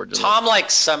 times, unfortunately. Tom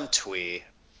likes some twee.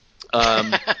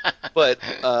 But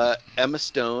Emma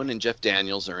Stone and Jeff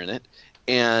Daniels are in it,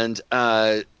 and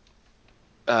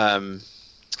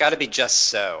It's got to be just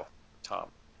so, Tom.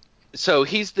 so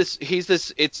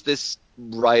it's this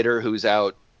writer who's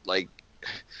out like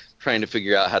trying to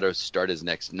figure out how to start his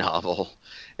next novel,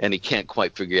 and he can't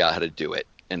quite figure out how to do it.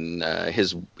 And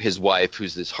his wife,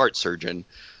 who's this heart surgeon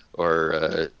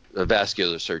or a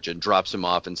vascular surgeon, drops him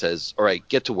off and says, "All right,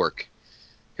 get to work.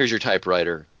 Here's your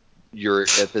typewriter. You're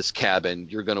at this cabin.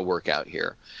 You're going to work out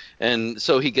here." And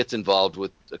so he gets involved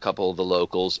with a couple of the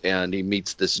locals, and he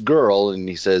meets this girl, and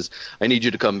he says, "I need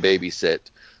you to come babysit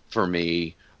for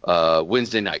me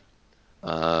Wednesday night."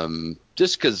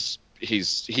 Just because he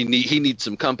needs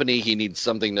some company, he needs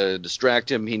something to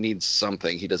distract him, he needs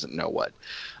something, he doesn't know what.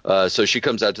 So she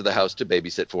comes out to the house to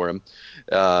babysit for him,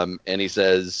 and he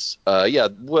says, "Yeah,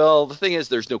 well, the thing is,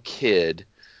 there's no kid,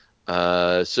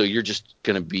 so you're just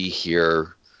gonna be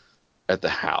here at the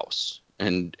house."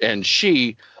 And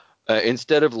she,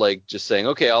 instead of like just saying,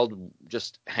 "Okay, I'll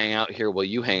just hang out here while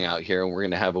you hang out here, and we're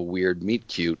gonna have a weird meet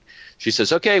cute," she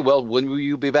says, "Okay, well, when will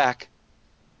you be back?"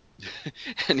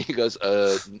 And he goes,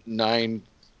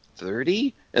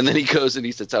 9:30, and then he goes and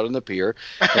he sits out on the pier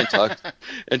and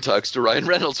talks to Ryan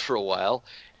Reynolds for a while,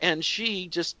 and she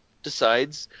just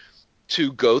decides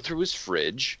to go through his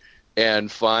fridge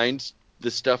and find the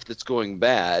stuff that's going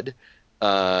bad,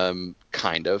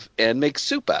 kind of, and make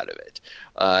soup out of it.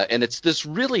 And it's this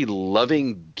really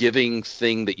loving, giving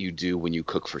thing that you do when you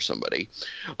cook for somebody.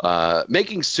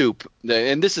 Making soup,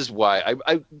 and this is why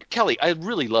Kelly, I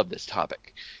really love this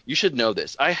topic. You should know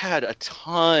this. I had a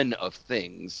ton of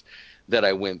things that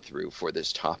I went through for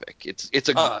this topic. It's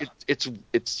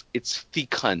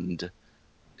fecund.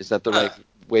 Is that the right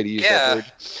way to use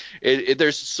that word?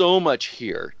 There's so much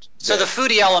here. So the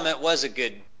foodie element was a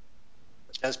good.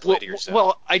 Does play to yourself.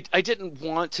 Well, I didn't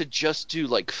want to just do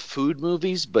like food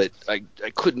movies, but I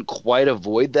couldn't quite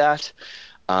avoid that.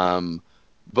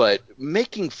 But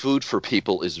making food for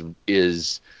people is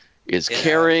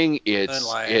caring.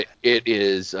 It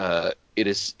is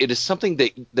something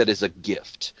that is a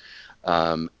gift.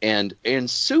 And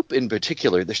soup in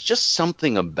particular, there's just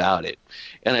something about it.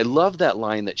 And I love that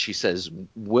line that she says,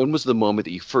 when was the moment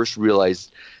that you first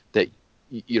realized that,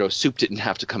 soup didn't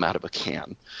have to come out of a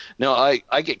can? Now,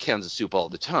 I get cans of soup all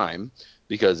the time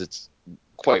because it's,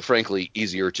 quite frankly,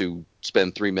 easier to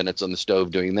spend 3 minutes on the stove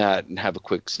doing that and have a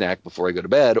quick snack before I go to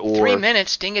bed. Or 3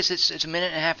 minutes? Dingus, it's a minute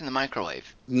and a half in the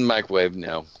microwave. Microwave,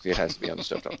 no. It has to be on the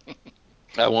stove.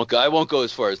 I won't go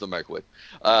as far as the microwave.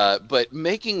 But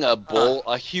making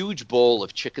a huge bowl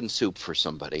of chicken soup for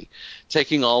somebody,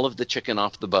 taking all of the chicken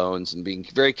off the bones and being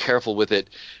very careful with it,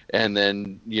 and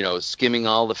then, skimming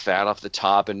all the fat off the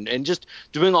top and just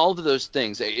doing all of those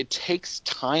things. It takes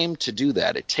time to do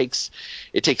that. It takes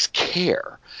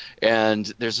care. And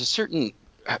there's a certain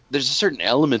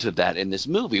element of that in this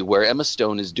movie where Emma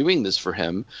Stone is doing this for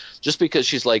him just because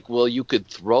she's like, well, you could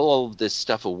throw all of this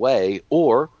stuff away,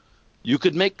 or you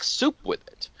could make soup with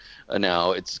it.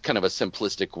 Now, it's kind of a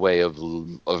simplistic way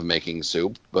of making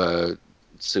soup.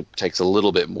 Soup takes a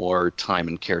little bit more time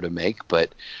and care to make,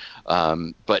 but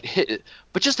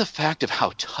just the fact of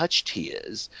how touched he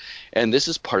is, and this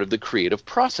is part of the creative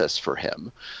process for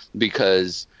him,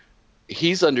 because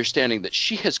he's understanding that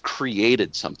she has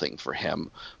created something for him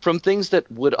from things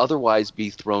that would otherwise be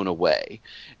thrown away,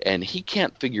 and he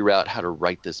can't figure out how to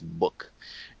write this book.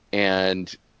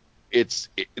 And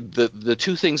the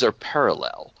two things are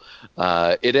parallel.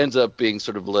 It ends up being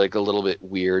sort of like a little bit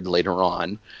weird later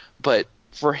on, but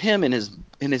for him in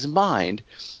his mind,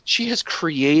 she has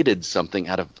created something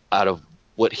out of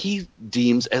what he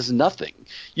deems as nothing.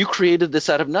 You created this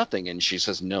out of nothing, and she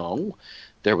says, no,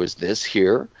 there was this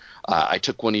here. I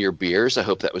took one of your beers. I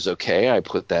hope that was okay. I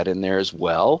put that in there as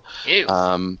well. Ew.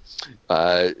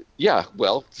 Yeah,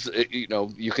 well,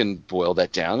 you can boil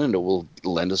that down and it will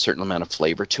lend a certain amount of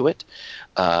flavor to it.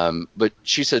 But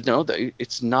she said, no,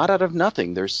 it's not out of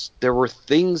nothing. There were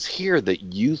things here that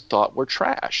you thought were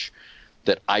trash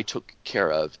that I took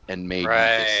care of and made you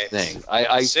this thing.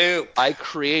 I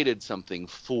created something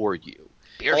for you.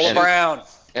 Beer Brown.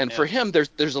 And for him,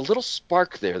 there's a little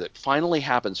spark there that finally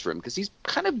happens for him, because he's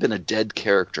kind of been a dead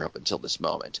character up until this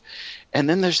moment. And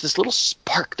then there's this little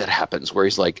spark that happens where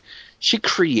he's like, she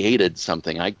created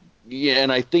something.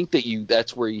 And I think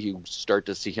that's where you start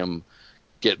to see him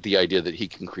get the idea that he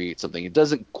can create something. It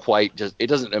doesn't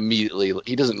immediately,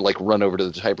 he doesn't like run over to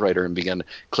the typewriter and begin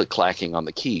click-clacking on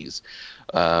the keys.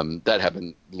 That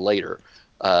happened later.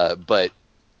 But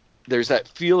there's that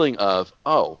feeling of,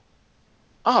 oh,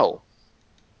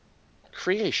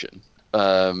 creation.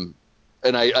 And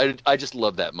I just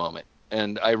love that moment,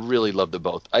 and I really love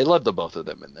I love the both of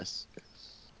them in this.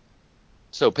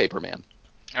 So Paperman.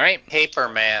 All right.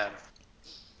 Paperman.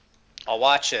 I'll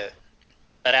watch it,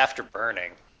 but after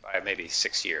Burning by maybe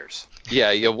 6 years.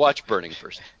 Yeah, you watch Burning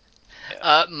first.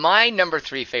 My number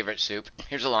 3 favorite soup.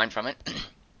 Here's a line from it.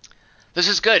 This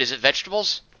is good. Is it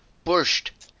vegetables?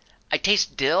 Borscht. I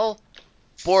taste dill.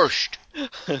 Borscht.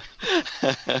 Because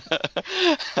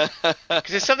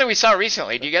it's something we saw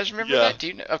recently. Do you guys remember that? Do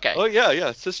you know? Okay. Oh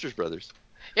yeah, Sisters Brothers.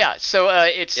 Yeah, so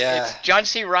it's John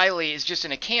C. Reilly is just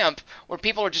in a camp where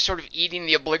people are just sort of eating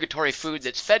the obligatory food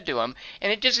that's fed to him,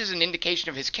 and it just is an indication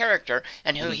of his character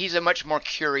and how he's a much more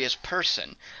curious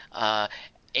person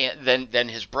than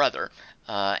his brother.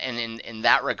 And in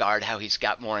that regard, how he's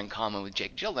got more in common with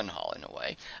Jake Gyllenhaal in a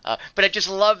way. But I just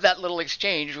love that little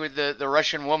exchange with the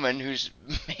Russian woman who's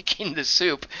making the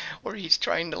soup, where he's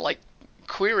trying to like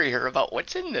query her about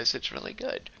what's in this. It's really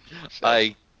good.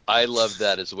 So. I love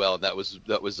that as well. That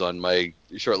was on my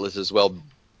short list as well,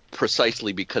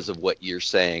 precisely because of what you're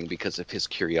saying, because of his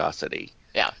curiosity.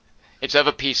 Yeah, it's of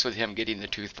a piece with him getting the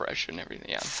toothbrush and everything.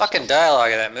 Yeah, fucking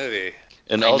dialogue in that movie.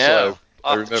 And also,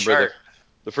 I remember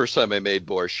the first time I made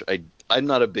borscht. I'm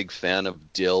not a big fan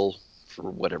of dill for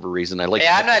whatever reason. I'm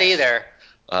not either.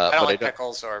 I don't like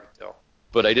pickles or dill.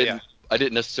 But I didn't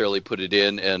necessarily put it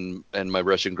in, and my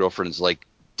Russian girlfriend's like,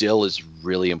 dill is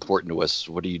really important to us.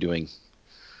 What are you doing?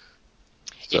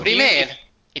 So. What do you mean?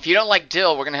 If you don't like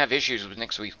dill, we're going to have issues with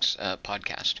next week's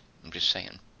podcast. I'm just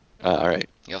saying. All right.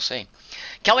 You'll see.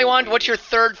 Kelly Wand, what's your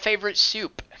third favorite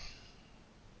soup?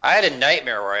 I had a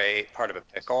nightmare where I ate part of a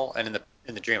pickle, and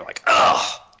in the dream, I'm like,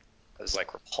 ugh! I was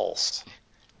like repulsed.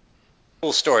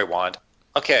 Cool story, Wand.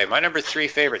 Okay, my number 3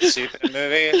 favorite soup in the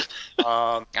movie.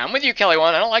 I'm with you, Kelly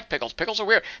Wand. I don't like pickles. Pickles are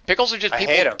weird. Pickles are just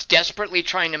people hate 'em. Desperately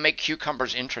trying to make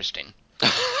cucumbers interesting.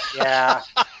 Yeah.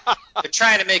 They're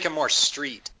trying to make them more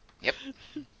street. Yep.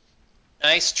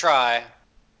 Nice try.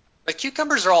 But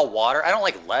cucumbers are all water. I don't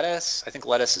like lettuce. I think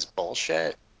lettuce is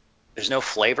bullshit. There's no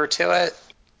flavor to it.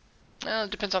 Well,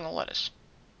 it depends on the lettuce.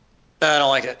 I don't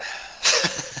like it.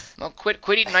 Well, quit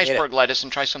eating iceberg lettuce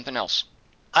and try something else.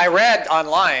 I read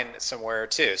online somewhere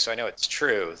too, so I know it's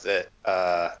true that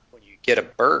when you get a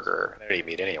burger, I don't eat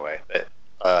meat anyway, but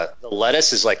the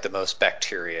lettuce is like the most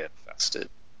bacteria infested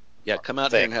Yeah, come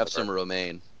out here thing and on have the some burger.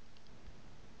 romaine.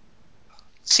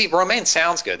 See, romaine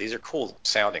sounds good. These are cool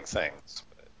sounding things.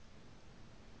 But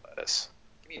lettuce.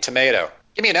 Give me a tomato.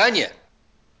 Give me an onion.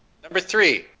 Number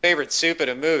 3, favorite soup in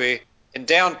a movie. In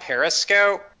Down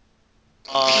Periscope,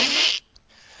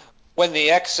 when the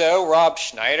XO, Rob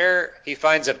Schneider, he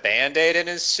finds a Band-Aid in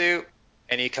his soup,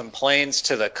 and he complains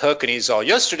to the cook, and he's all,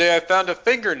 yesterday I found a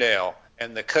fingernail.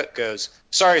 And the cook goes,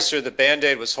 sorry, sir, the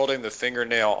Band-Aid was holding the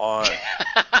fingernail on.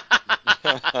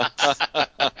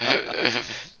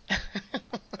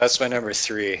 That's my number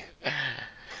 3.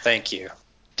 Thank you.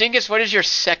 Dingus, what is your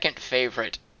second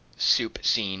favorite soup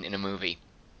scene in a movie?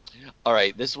 All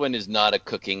right, this one is not a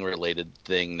cooking related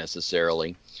thing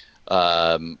necessarily,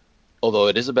 although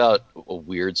it is about a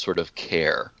weird sort of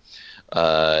care.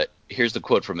 Here's the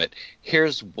quote from it.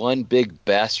 Here's one big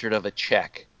bastard of a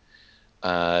check.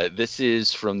 This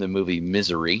is from the movie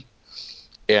Misery.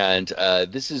 And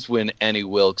this is when Annie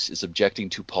Wilkes is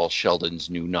objecting to Paul Sheldon's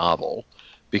new novel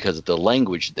because of the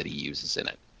language that he uses in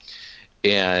it.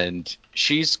 And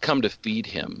she's come to feed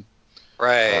him.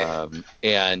 Right.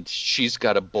 And she's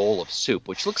got a bowl of soup,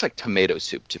 which looks like tomato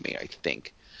soup to me, I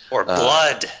think. Or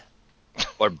blood.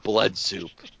 Or blood soup.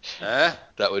 Huh?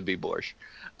 That would be borscht.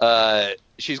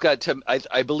 She's got,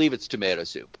 I believe it's tomato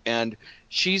soup. And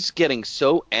she's getting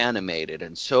so animated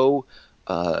and so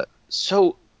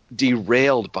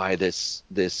derailed by this,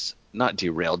 not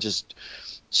derailed, just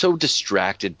so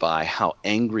distracted by how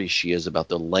angry she is about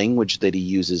the language that he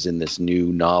uses in this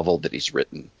new novel that he's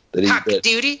written. Cock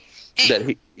duty.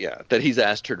 That he's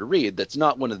asked her to read. That's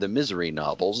not one of the Misery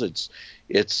novels.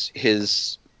 It's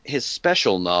his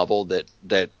special novel that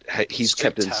he's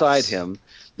Strip kept inside House. him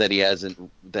that he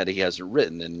hasn't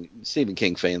written. And Stephen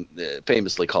King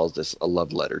famously calls this a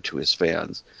love letter to his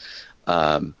fans.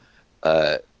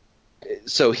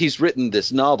 So he's written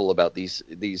this novel about these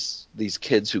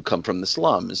kids who come from the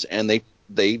slums, and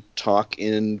they talk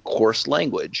in coarse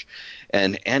language,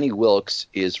 and Annie Wilkes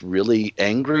is really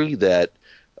angry that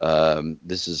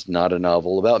this is not a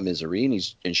novel about misery,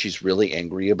 and she's really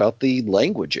angry about the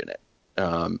language in it,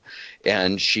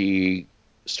 and she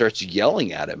starts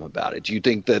yelling at him about it. Do you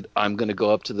think that I'm going to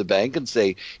go up to the bank and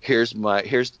say, here's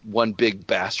one big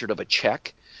bastard of a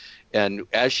check? And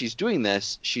as she's doing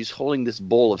this, she's holding this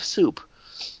bowl of soup,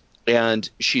 and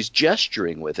she's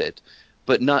gesturing with it,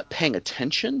 but not paying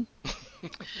attention.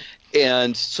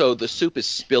 And so the soup is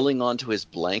spilling onto his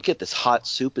blanket. This hot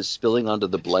soup is spilling onto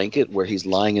the blanket where he's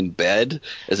lying in bed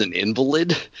as an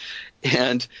invalid.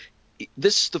 And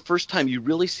this is the first time you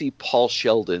really see Paul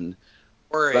Sheldon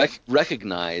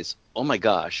recognize, oh my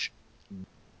gosh,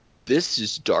 this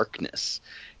is darkness,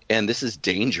 and this is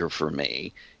danger for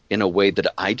me in a way that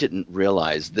I didn't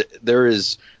realize. That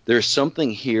there's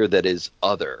something here that is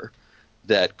other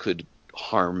that could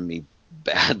harm me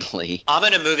badly. I'm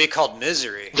in a movie called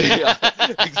Misery. Yeah,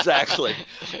 exactly.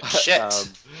 Shit.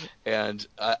 And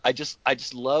I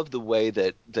just love the way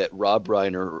that Rob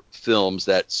Reiner films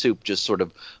that soup just sort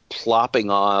of plopping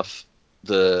off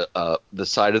the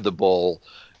side of the bowl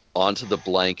onto the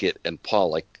blanket, and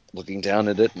Paul like looking down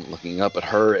at it and looking up at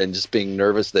her and just being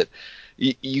nervous that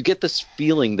you get this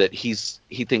feeling that he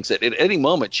thinks that at any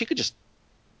moment she could just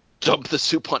dump the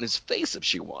soup on his face if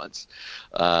she wants,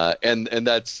 and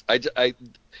that's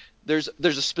there's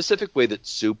a specific way that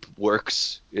soup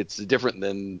works. It's different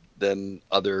than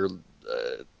other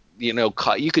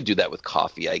you could do that with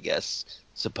coffee, I guess,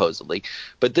 supposedly,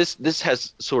 but this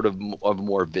has sort of a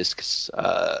more viscous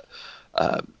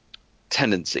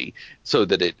tendency, so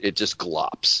that it just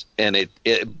glops, and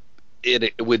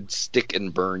it would stick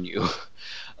and burn you.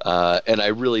 And I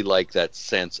really like that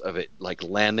sense of it, like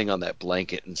landing on that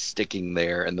blanket and sticking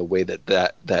there, and the way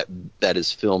that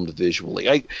is filmed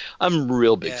visually. I'm a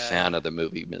real big fan of the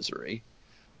movie Misery.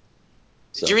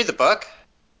 Did you read the book?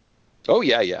 Oh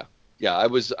yeah. I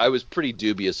was pretty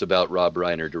dubious about Rob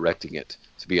Reiner directing it,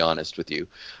 to be honest with you.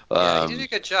 Yeah, he did a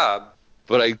good job.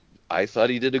 But I thought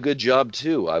he did a good job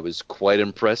too. I was quite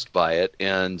impressed by it,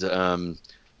 and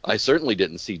I certainly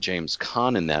didn't see James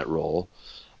Caan in that role.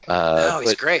 No,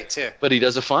 he's great too. But he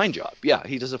does a fine job. Yeah,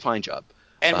 he does a fine job.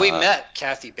 And we met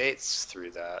Kathy Bates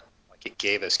through that. Like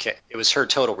it was her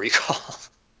Total Recall.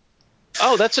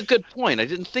 Oh, that's a good point. I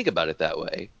didn't think about it that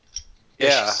way.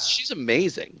 Yeah. She's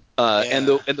amazing. And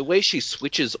the way she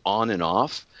switches on and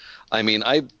off. I mean,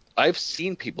 I've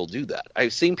seen people do that.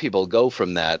 I've seen people go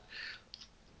from that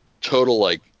total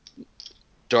like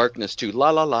darkness to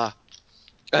la la la.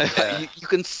 You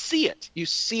can see it. You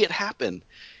see it happen.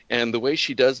 And the way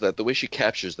she does that, the way she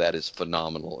captures that is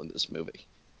phenomenal in this movie.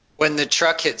 When the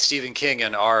truck hit Stephen King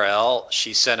in RL,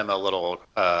 she sent him a little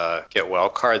get well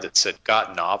card that said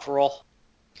 "Got Novril."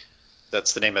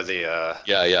 That's the name of the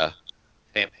Yeah.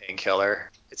 painkiller.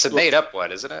 It's a made up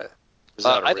one, isn't it? Is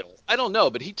that a real? I don't know,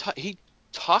 but he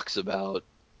talks about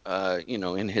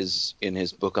in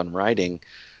his book on writing,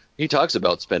 he talks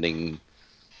about spending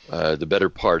the better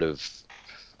part of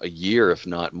a year, if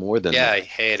not more than Yeah, that, I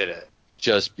hated it.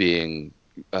 just being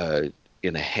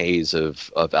in a haze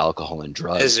of alcohol and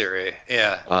drugs. Misery,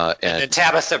 yeah. And then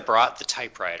Tabitha brought the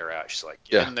typewriter out. She's like,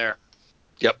 get in there.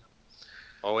 Yep.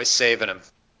 Always saving him.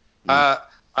 I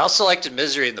also liked in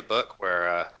Misery in the book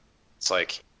where it's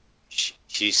like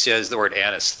she says the word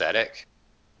anesthetic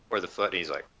for the foot, and he's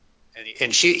like,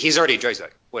 and he's already drugged. He's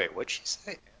like, wait, what'd she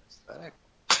say? Anesthetic?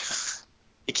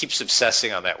 He keeps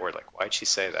obsessing on that word. Like, why'd she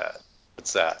say that?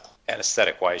 What's that?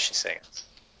 Anesthetic. Why is she saying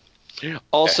it?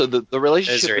 Also, the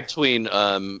relationship Misery. between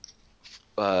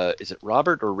is it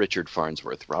Robert or Richard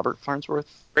Farnsworth? Robert Farnsworth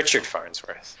Richard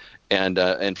Farnsworth.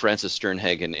 and Frances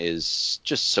Sternhagen is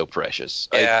just so precious.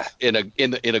 Yeah. In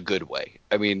a good way.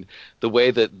 I mean, the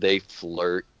way that they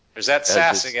flirt. There's that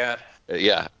sass again.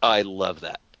 Yeah, I love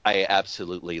that. I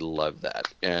absolutely love that.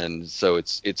 And so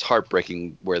it's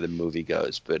heartbreaking where the movie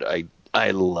goes, but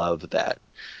I love that.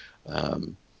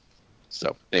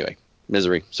 So anyway,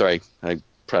 Misery. Sorry, I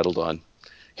prattled on.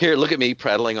 Here, look at me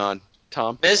prattling on.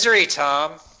 Tom? Misery,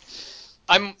 Tom.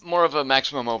 I'm more of a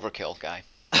Maximum Overkill guy.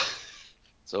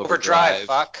 It's Overdrive,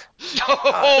 fuck.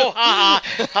 Oh, ha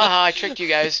ha, I tricked you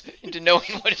guys into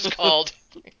knowing what it's called.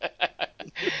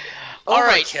 All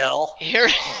right, Overkill. here.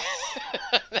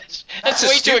 that's a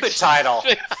way stupid too title.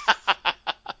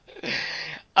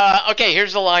 Okay,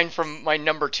 here's the line from my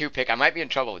number 2 pick. I might be in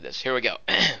trouble with this. Here we go.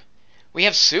 We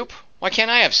have soup? Why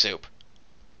can't I have soup?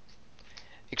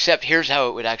 Except here's how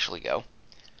it would actually go.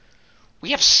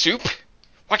 We have soup?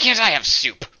 Why can't I have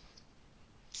soup?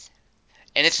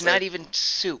 And it's not even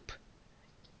soup.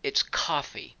 It's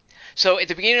coffee. So at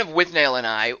the beginning of Withnail and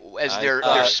I, as they're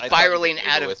spiraling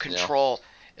out of control,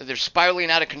 they're spiraling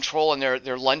out of control in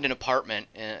their London apartment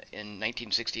in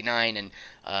 1969, and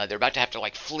they're about to have to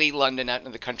like flee London out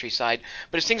into the countryside.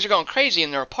 But as things are going crazy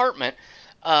in their apartment,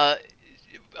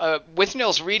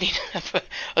 Withnail's reading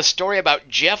a story about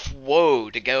Jeff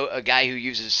Wode, a guy who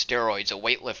uses steroids, a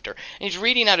weightlifter. And he's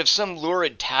reading out of some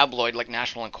lurid tabloid like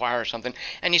National Enquirer or something,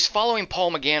 and he's following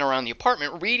Paul McGann around the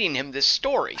apartment reading him this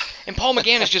story. And Paul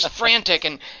McGann is just frantic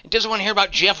and doesn't want to hear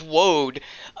about Jeff Wode.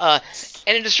 And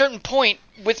at a certain point,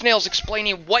 Withnail's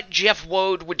explaining what Jeff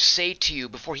Wode would say to you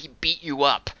before he beat you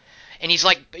up. And he's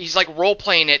like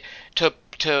role-playing it to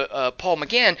Paul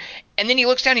McGann, and then he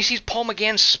looks down and he sees Paul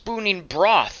McGann spooning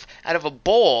broth out of a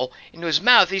bowl into his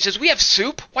mouth, and he says, we have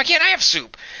soup? Why can't I have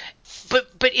soup?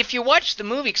 But if you watch the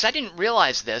movie, because I didn't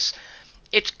realize this,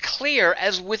 it's clear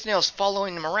as Withnail's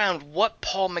following him around what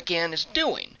Paul McGann is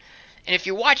doing. And if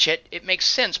you watch it, it makes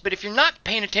sense. But if you're not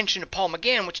paying attention to Paul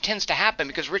McGann, which tends to happen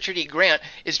because Richard E. Grant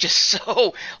is just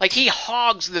so, like, he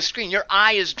hogs the screen. Your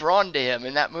eye is drawn to him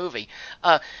in that movie.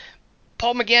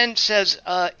 Paul McGann says,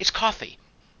 it's coffee.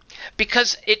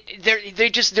 Because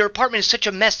their apartment is such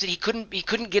a mess that he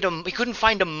couldn't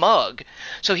find a mug,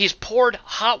 so he's poured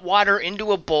hot water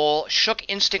into a bowl, shook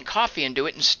instant coffee into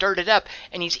it, and stirred it up,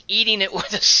 and he's eating it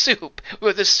with a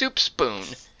soup spoon,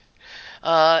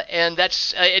 and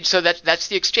that's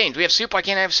the exchange. We have soup. Why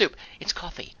can't I have soup? It's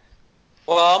coffee.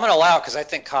 Well, I'm gonna allow because I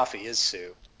think coffee is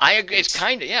soup. I agree. It's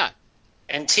kind of, yeah.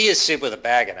 And tea is soup with a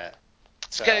bag in it.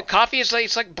 So. Coffee is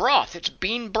like broth. It's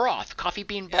bean broth. Coffee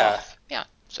bean broth. Yeah.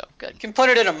 So good. You can put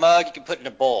it in a mug, you can put it in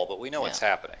a bowl, but we know what's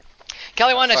happening.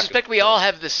 Kelly Wand, I suspect we all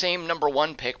have the same number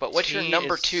 1 pick, but what's your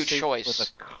number 2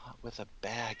 choice? With a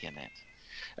bag in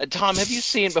it. Tom, have you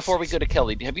seen, before we go to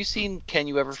Kelly, have you seen Can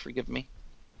You Ever Forgive Me?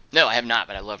 No, I have not,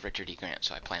 but I love Richard E. Grant,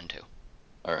 so I plan to.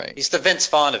 All right. He's the Vince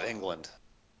Vaughn of England.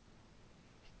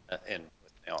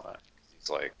 He's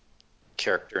like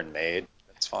character and maid.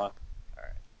 Vince Vaughn. All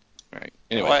right.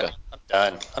 Anyway, I'm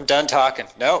done. I'm done talking.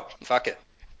 No, fuck it.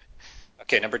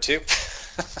 Okay, number 2.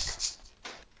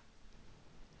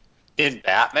 In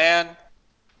Batman,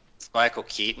 Michael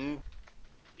Keaton,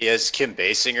 he has Kim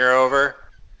Basinger over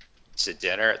to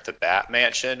dinner at the Bat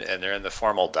Mansion, and they're in the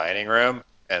formal dining room,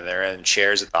 and they're in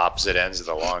chairs at the opposite ends of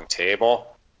the long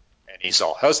table, and he's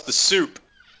all, how's the soup?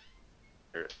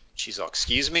 She's all,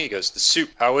 excuse me? He goes, the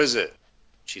soup, how is it?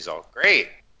 She's all, great.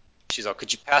 She's all,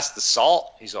 could you pass the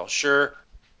salt? He's all, sure.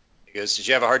 He goes, did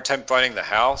you have a hard time finding the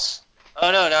house? Oh,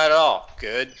 no, not at all.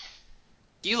 Good.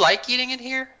 Do you like eating in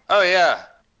here? Oh, yeah.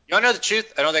 You want to know the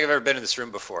truth? I don't think I've ever been in this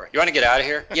room before. You want to get out of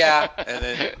here? Yeah. And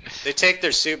then they take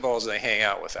their soup bowls and they hang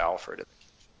out with Alfred in the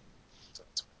kitchen. So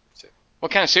that's what they do.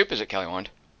 What kind of soup is it, Kelly Wand?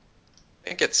 I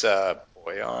think it's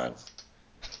bouillon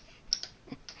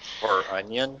or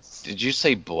onion. Did you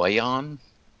say bouillon?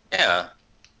 Yeah.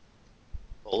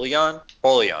 Bouillon?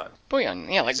 Bouillon. Bouillon.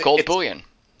 Yeah, like It's- gold it's- bullion.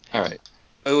 All right.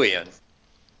 Bouillon.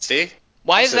 See?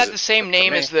 Why It is says that it the same for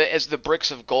name me. as the bricks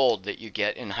of gold that you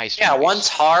get in high street? Yeah, movies? one's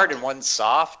hard and one's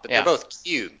soft, but Yeah. they're both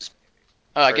cubes.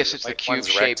 Oh, I or guess it's the like one's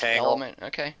cube-shaped rectangle. element.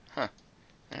 Okay. Huh.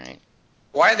 All right.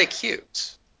 Why are they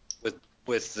cubes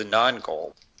with the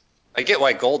non-gold? I get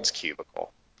why gold's cubical.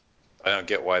 I don't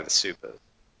get why the soup is.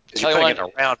 Because Tell you're you putting it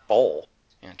in a round bowl.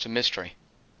 Yeah, it's a mystery.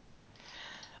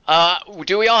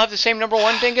 Do we all have the same number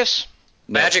one, Dingus?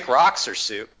 No. Magic rocks are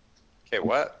soup. Okay,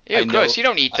 what? Ew, I gross. know- You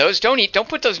don't eat those. Don't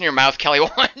put those in your mouth, Kelly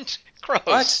Wand. Gross.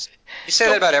 What? You say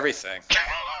that about everything.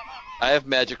 I have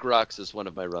Magic Rocks as one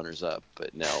of my runners-up,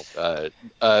 but no.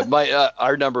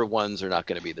 Our number ones are not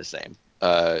going to be the same.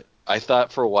 I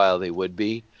thought for a while they would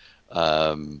be,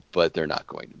 but they're not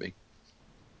going to be.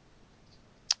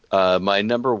 My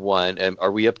number one, and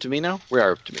are we up to me now? We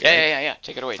are up to me. right? Yeah.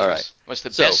 Take it away, All Dingus. right. What's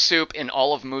the So- best soup in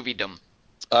all of moviedom?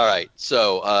 All right.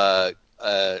 So I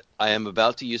am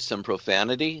about to use some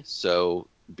profanity, so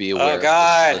be aware,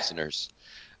 God. listeners.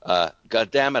 God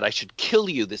damn it! I should kill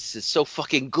you. This is so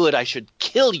fucking good. I should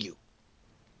kill you.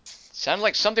 Sounded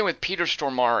like something with Peter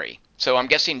Stormare. So I'm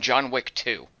guessing John Wick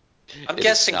 2. I'm It is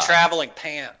guessing not. traveling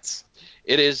pants.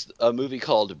 It is a movie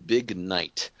called Big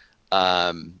Night,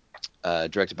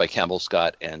 directed by Campbell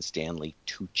Scott and Stanley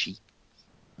Tucci.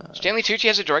 Stanley Tucci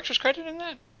has a director's credit in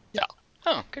that? Yeah.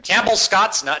 Oh, good. for Campbell him.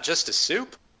 Scott's not just a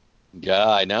soup. Yeah,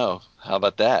 I know. How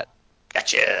about that?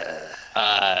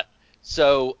 Gotcha.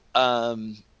 So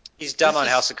He's dumb this on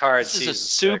is- House of Cards. this is a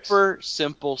season 6. super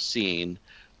simple scene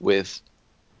with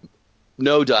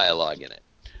no dialogue in it.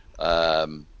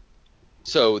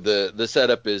 So the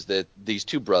setup is that these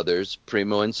two brothers,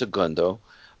 Primo and Secondo,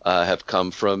 have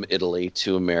come from Italy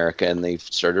to America, and they've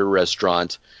started a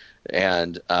restaurant.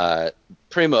 And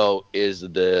Primo is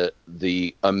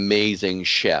the amazing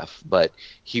chef, but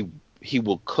he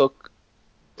will cook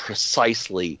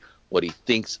precisely what he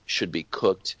thinks should be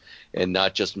cooked, and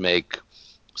not just make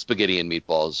spaghetti and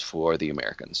meatballs for the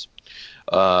Americans.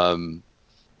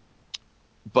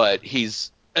 But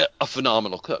he's a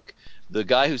phenomenal cook. The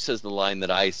guy who says the line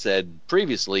that I said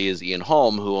previously is Ian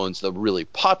Holm, who owns the really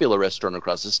popular restaurant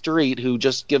across the street, who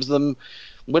just gives them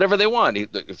whatever they want.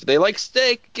 If they like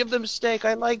steak, give them steak.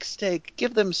 I like steak.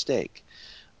 Give them steak.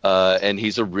 And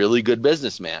he's a really good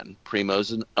businessman.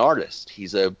 Primo's an artist. He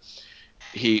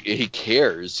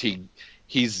cares.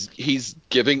 He's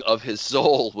giving of his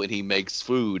soul when he makes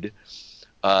food.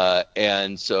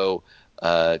 And so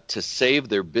to save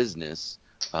their business,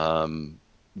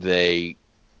 they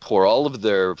pour all of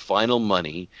their final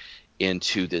money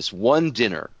into this one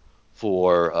dinner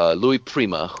for Louis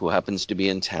Prima, who happens to be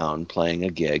in town playing a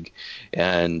gig.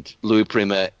 And Louis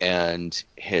Prima and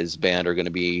his band are going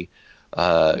to be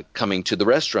coming to the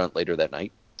restaurant later that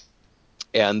night.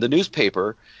 And the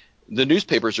newspapers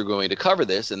are going to cover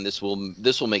this, and this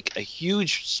will make a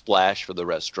huge splash for the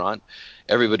restaurant.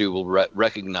 Everybody will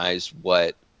recognize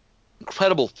what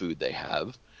incredible food they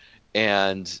have,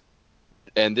 and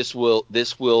this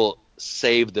will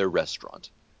save their restaurant.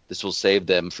 This will save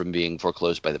them from being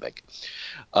foreclosed by the bank.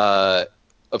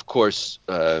 Of course,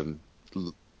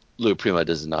 Lou Prima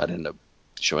does not end up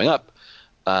showing up.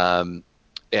 And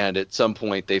at some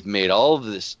point, they've made all of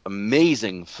this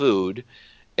amazing food,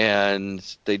 and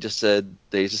they decide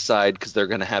because they're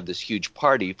going to have this huge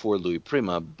party for Louis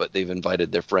Prima, but they've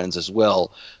invited their friends as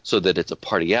well, so that it's a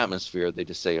party atmosphere. They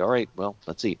just say, "All right, well,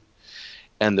 let's eat."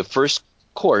 And the first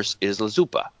course is la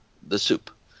zuppa, the soup,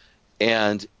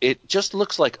 and it just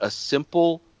looks like a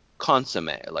simple consomme,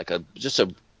 like just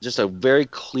a very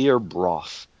clear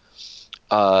broth.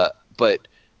 But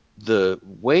the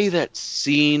way that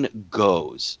scene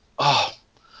goes, oh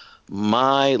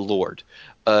my lord!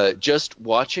 Just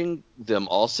watching them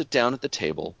all sit down at the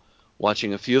table,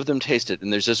 watching a few of them taste it,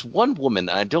 and there's this one woman,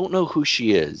 I don't know who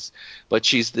she is, but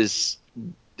she's this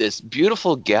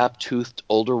beautiful gap-toothed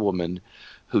older woman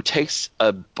who takes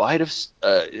a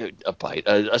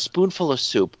spoonful of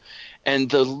soup, and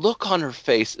the look on her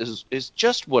face is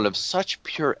just one of such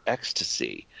pure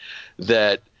ecstasy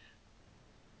that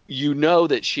you know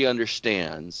that she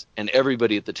understands, and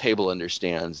everybody at the table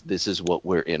understands, this is what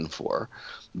we're in for.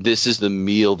 This is the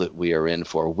meal that we are in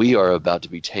for. We are about to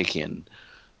be taken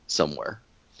somewhere.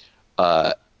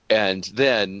 And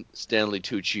then Stanley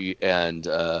Tucci and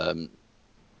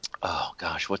oh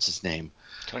gosh, what's his name?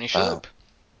 Tony Shalhoub.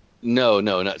 No,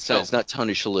 not Oh. it's not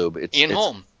Tony Shalhoub. Ian It's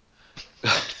Holm.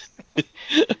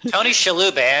 Tony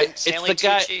Shalhoub and it's Stanley the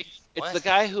guy. Tucci. It's What? the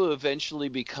guy who eventually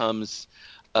becomes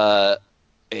uh,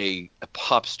 a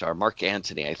pop star. Mark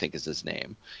Antony, I think is his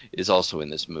name, is also in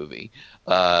this movie.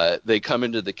 They come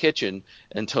into the kitchen,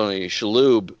 and Tony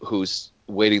Shalhoub, who's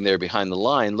waiting there behind the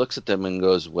line, looks at them and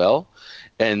goes, "Well,"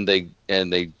 and they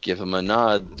give him a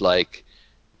nod like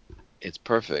it's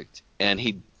perfect. And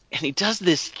he does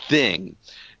this thing.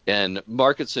 And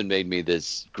Markinson made me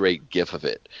this great gif of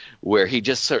it, where he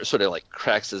just sort of like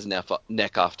cracks his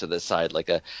neck off to the side,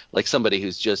 like somebody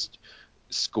who's just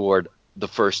scored the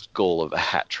first goal of a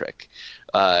hat trick.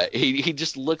 He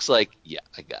just looks like, yeah,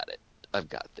 I got it. I've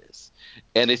got this.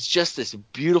 And it's just this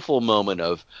beautiful moment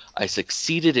of I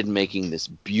succeeded in making this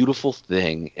beautiful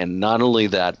thing, and not only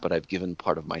that, but I've given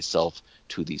part of myself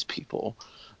to these people,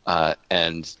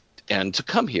 and to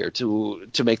come here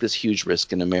to make this huge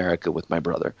risk in America with my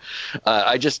brother.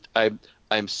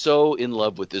 I'm so in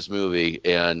love with this movie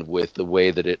and with the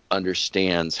way that it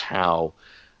understands how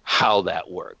that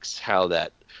works, how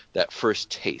that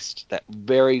first taste, that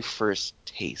very first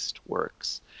taste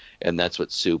works. And that's what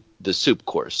the soup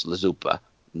course, La Zuppa,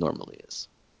 normally is.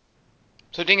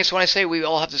 So, Dingus, when I say we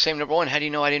all have the same number one, how do you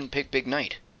know I didn't pick Big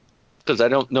Night? Because I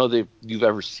don't know that you've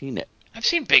ever seen it. I've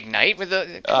seen Big Night with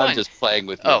the. Come I'm on. just playing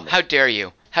with you. Oh, how dare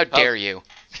you? How dare you?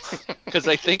 Because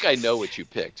I think I know what you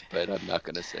picked, but I'm not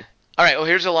going to say. All right, well,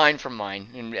 here's a line from mine,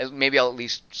 and maybe I'll at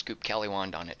least scoop Kelly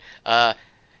Wand on it.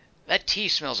 That tea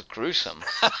smells gruesome.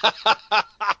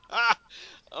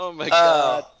 Oh, my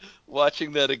God.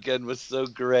 Watching that again was so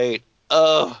great.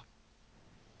 Oh.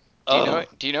 Do you know it?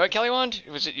 Do you know it, Kelly Wand?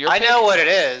 Was it your I pick? know what it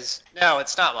is. No,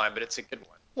 it's not mine, but it's a good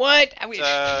one. What? I mean,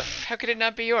 how could it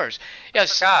not be yours?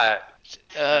 Yes. God,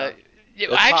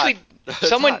 Actually,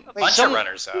 someone, bunch of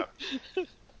runners up.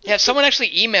 Yeah, someone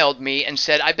actually emailed me and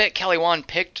said, "I bet Kelly Wand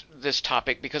picked this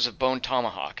topic because of Bone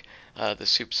Tomahawk, the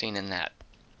soup scene in that."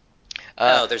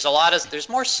 No, there's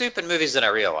more soup in movies than I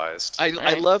realized.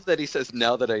 I love that he says,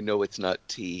 "Now that I know it's not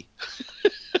tea."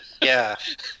 Yeah.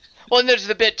 Well, and there's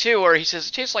the bit too where he says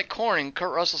it tastes like corn, and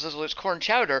Kurt Russell says, "Well, it's corn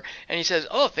chowder," and he says,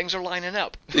 "Oh, things are lining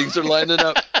up." Things are lining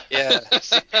up. Yeah.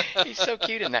 He's so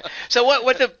cute in that. So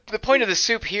what the point of the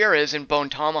soup here is in Bone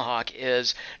Tomahawk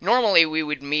is normally we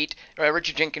would meet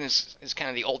Richard Jenkins is kind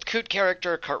of the old coot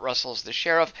character, Kurt Russell's the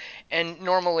sheriff, and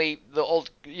normally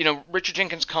Richard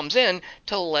Jenkins comes in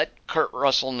to let Kurt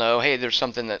Russell know, hey, there's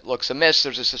something that looks amiss,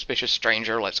 there's a suspicious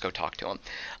stranger, let's go talk to him.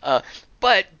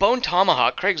 But Bone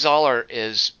Tomahawk, Craig Zoller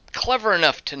is clever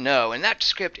enough to know, and that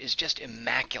script is just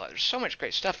immaculate. There's so much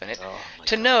great stuff in it.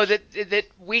 To know that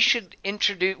we should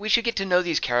get to know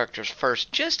these characters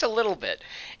first, just a little bit.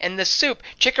 And the soup,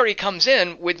 Chicory comes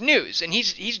in with news, and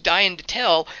he's dying to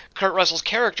tell Kurt Russell's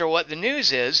character what the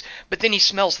news is, but then he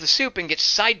smells the soup and gets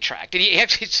sidetracked, and he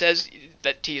actually says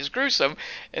that tea is gruesome,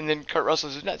 and then Kurt Russell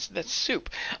says that's soup.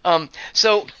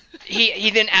 So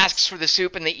he then asks for the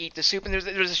soup, and they eat the soup, and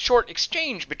there's a short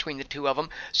exchange between the two of them,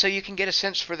 so you can get a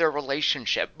sense for their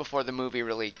relationship before the movie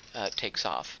really takes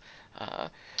off.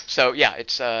 So yeah,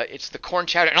 it's the corn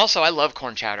chowder, and also I love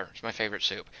corn chowder. It's my favorite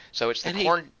soup. So it's the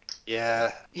corn.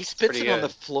 Yeah. He spits it on the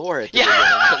floor at the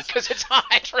Yeah, because it's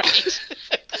hot, right?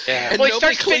 Yeah. And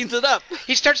nobody cleans it up.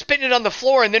 He starts spitting it on the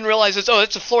floor and then realizes, oh,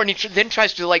 that's the floor, and he then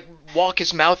tries to like walk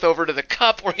his mouth over to the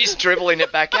cup where he's dribbling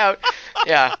it back out.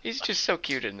 Yeah, he's just so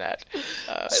cute in that.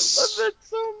 I love that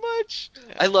so much.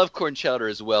 Yeah. I love corn chowder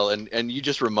as well, and you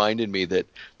just reminded me that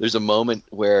there's a moment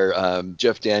where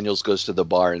Jeff Daniels goes to the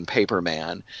bar in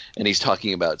Paperman, and he's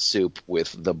talking about soup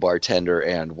with the bartender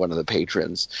and one of the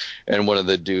patrons, and one of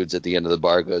the dudes at the end of the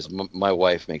bar goes, my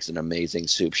wife makes an amazing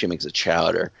soup. She makes a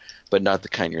chowder, but not the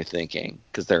kind you're thinking,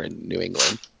 because they're in New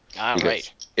England.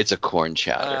 Right. It's a corn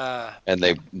chowder. And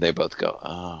they both go,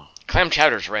 oh. Clam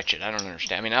chowder's wretched. I don't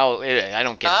understand. I mean, I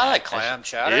don't get that. I like clam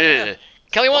chowder. Yeah.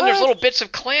 Kelly Wand, there's little bits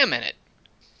of clam in it.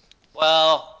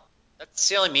 Well, that's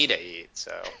the only meat I eat,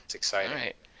 so it's exciting. All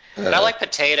right. But I like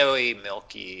potatoey,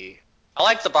 milky. I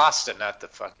like the Boston, not the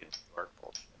fucking New York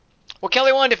bullshit. Well,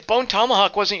 Kelly Wand, if Bone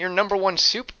Tomahawk wasn't your number one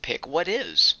soup pick, what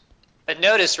is? But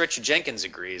notice Richard Jenkins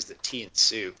agrees that tea and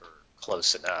soup are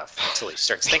close enough until he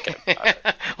starts thinking about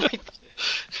it.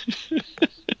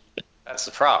 That's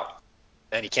the problem.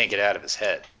 Then he can't get out of his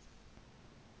head.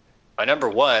 My number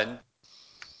one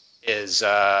is in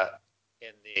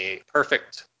the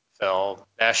perfect film,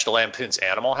 National Lampoon's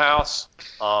Animal House.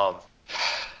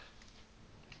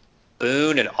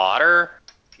 Boone and Otter,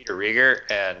 Peter Rieger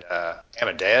and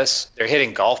Amadeus, they're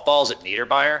hitting golf balls at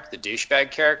Niedermeyer, the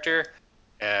douchebag character,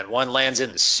 and one lands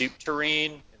in the soup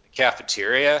tureen in the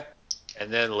cafeteria,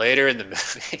 and then later in the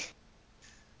movie,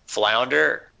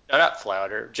 No, not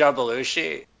Flounder. John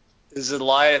Belushi is in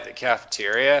line at the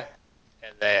cafeteria,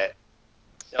 and they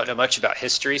don't know much about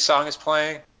history song is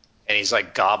playing, and he's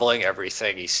like gobbling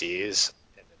everything he sees,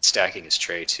 and then stacking his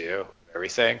tray too, of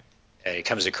everything. And he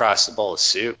comes across the bowl of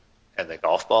soup, and the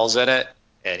golf ball's in it,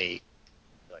 and he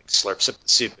like slurps up the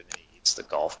soup, and then he eats the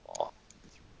golf ball.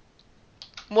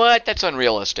 What? That's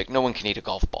unrealistic. No one can eat a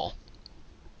golf ball.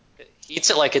 He eats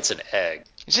it like it's an egg.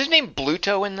 Is his name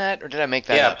Bluto in that, or did I make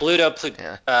that Yeah, up?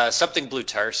 Bluto, something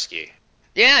Blutarski.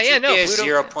 Yeah, no,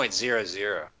 GPA Bluto.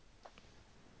 0.00.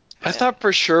 I thought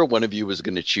for sure one of you was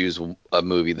going to choose a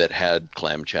movie that had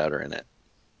clam chowder in it.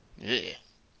 Yeah.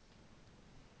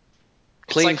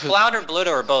 It's like Flounder and Bluto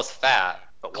are both fat,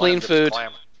 but Clean one of them's food.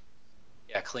 clam.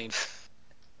 Yeah, clean.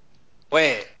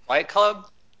 Wait, Fight Club?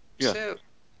 Yeah. Soup.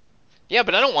 Yeah,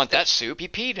 but I don't want that soup. He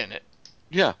peed in it.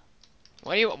 Yeah.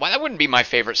 Why that wouldn't be my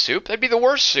favorite soup. That'd be the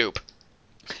worst soup.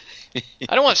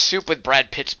 I don't want soup with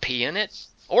Brad Pitt's pee in it.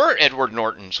 Or Edward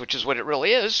Norton's, which is what it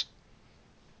really is.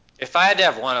 If I had to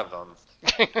have one of them,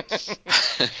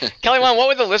 Kelly Wan, what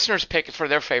would the listeners pick for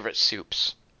their favorite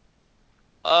soups?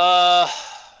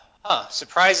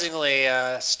 surprisingly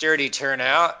sturdy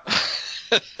turnout.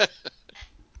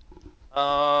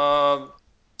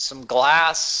 Some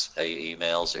glass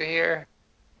emails are here.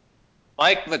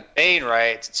 Mike McBain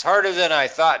writes, it's harder than I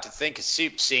thought to think of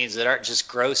soup scenes that aren't just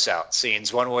gross out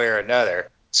scenes one way or another,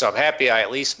 so I'm happy I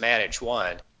at least managed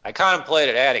one. I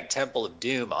contemplated adding Temple of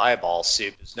Doom eyeball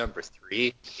soup as number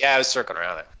 3. Yeah, I was circling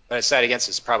around it. But I decided against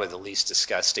it's probably the least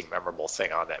disgusting, memorable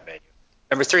thing on that menu.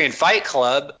 Number 3 in Fight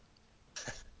Club.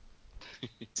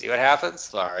 See what happens?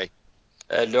 Sorry.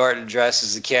 Norton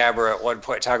dresses the camera at one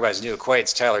point, talking about his new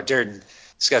acquaintance, Tyler Durden,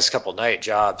 discuss a couple night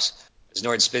jobs. As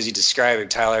Norton's busy describing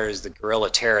Tyler as the guerrilla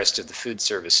terrorist of the food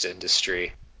service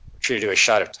industry, we're treated to a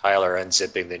shot of Tyler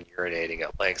unzipping, then urinating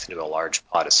at length into a large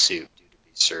pot of soup due to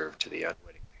be served to the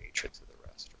unwitting patrons of the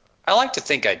restaurant. I like to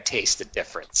think I'd taste the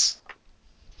difference.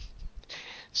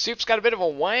 Soup's got a bit of a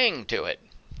wang to it.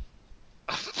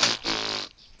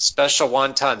 Special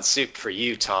wonton soup for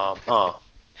you, Tom. Huh?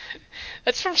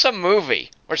 That's from some movie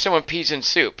where someone pees in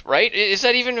soup, right? Is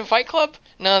that even in Fight Club?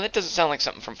 No, that doesn't sound like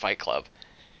something from Fight Club.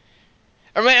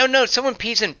 Or oh no, someone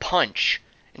pees in Punch,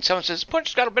 and someone says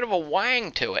Punch's got a bit of a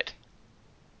wang to it.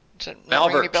 Does that not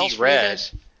ring any Albert bells P. for you Red.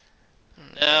 guys?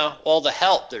 No, well, the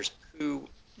help, there's poo.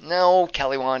 No,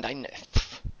 Kelly Wand, I know.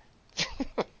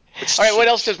 All right, what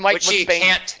else does Mike Which you McBain?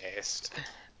 can't taste.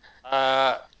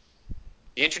 The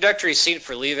introductory scene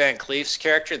for Lee Van Cleef's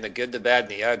character in The Good, the Bad,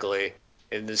 and the Ugly.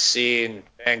 In this scene,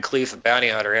 Van Cleef, a bounty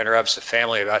hunter, interrupts a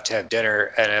family about to have dinner,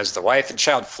 and as the wife and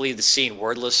child flee the scene,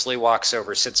 wordlessly walks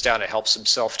over, sits down, and helps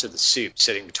himself to the soup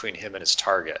sitting between him and his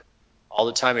target. All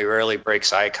the time, he rarely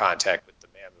breaks eye contact with the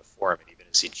man before him, and even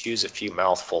as he chews a few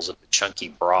mouthfuls of the chunky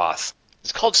broth.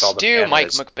 It's called Looks all the stew,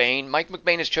 Mike manners. McBain. Mike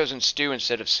McBain has chosen stew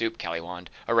instead of soup, Kelly Wand.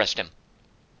 Arrest him.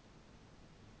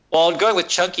 Well, going with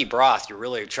chunky broth, you're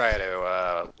really trying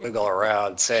to wiggle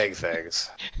around saying things.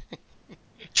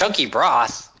 Chunky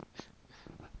broth?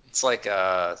 It's like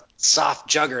a soft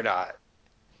juggernaut.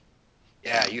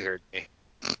 Yeah, you heard me.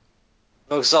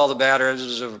 Evokes all the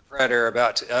manners of a predator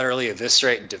about to utterly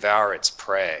eviscerate and devour its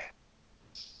prey.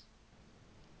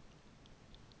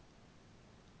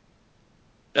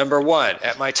 Number 1,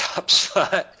 at my top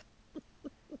spot,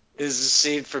 is a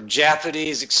scene from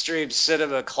Japanese extreme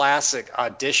cinema classic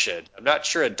Audition. I'm not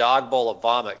sure a dog bowl of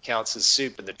vomit counts as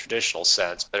soup in the traditional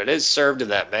sense, but it is served in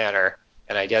that manner,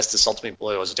 and I guess this ultimately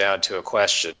boils down to a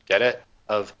question, get it,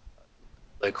 of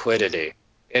liquidity.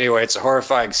 Anyway, it's a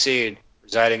horrifying scene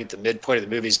residing at the midpoint of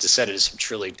the movie's descent into some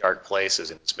truly dark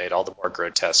places, and it's made all the more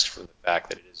grotesque from the fact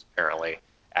that it is apparently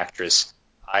actress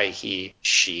Aihi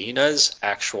Shiina's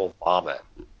actual vomit.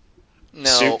 No,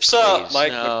 Soup's up, please.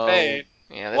 Mike No. McBain.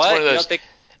 Yeah, that's What? one of You those. don't think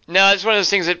No, it's one of those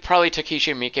things that probably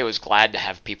Takeshi Miike was glad to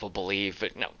have people believe,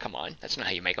 but no, come on, that's not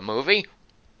how you make a movie.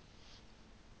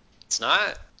 it's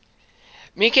not?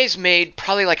 Miike's made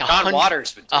probably like John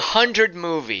Waters would do it. 100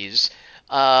 movies,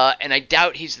 and I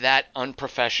doubt he's that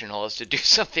unprofessional as to do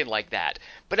something like that.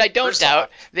 But I don't First doubt off-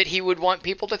 that he would want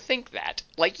people to think that,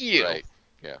 like you. Right.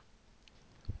 Yeah.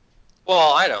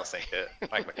 Well, I don't think it.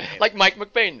 Mike McBain. Like Mike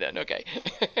McBain, then, okay.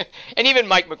 And even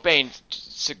Mike McBain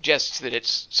suggests that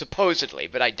it's supposedly,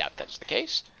 but I doubt that's the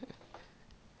case.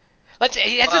 That's the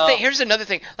thing. Here's another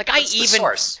thing. Like What's the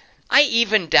source? I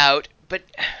even doubt, but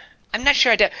I'm not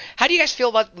sure I doubt. How do you guys feel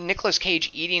about Nicolas Cage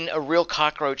eating a real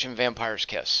cockroach in Vampire's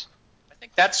Kiss? I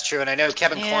think that's true, and I know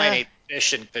Kevin Yeah. Kline ate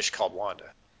fish in Fish Called Wanda.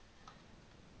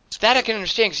 That I can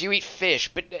understand because you eat fish,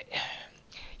 but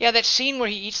yeah, that scene where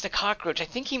he eats the cockroach, I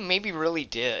think he maybe really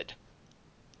did.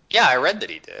 Yeah, I read that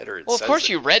he did. Or it Well, of says course that.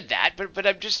 you read that, but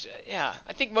I'm just, yeah.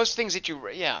 I think most things that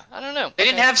I don't know. They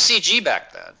didn't have CG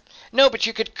back then. No, but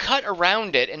you could cut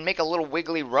around it and make a little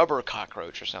wiggly rubber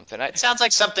cockroach or something. It sounds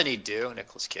like something he'd do,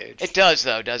 Nicolas Cage. It does,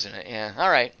 though, doesn't it? Yeah. All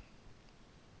right.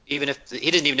 Even if he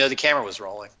didn't even know the camera was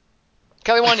rolling.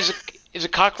 Kelly Wand is a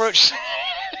cockroach.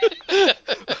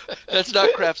 That's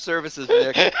not craft services,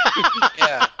 Nick.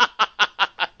 Yeah.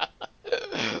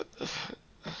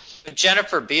 But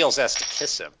Jennifer Beals has to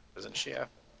kiss him, doesn't she?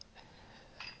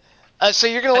 So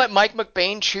you're gonna let Mike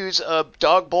McBain choose a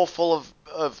dog bowl full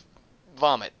of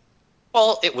vomit?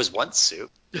 Well, it was once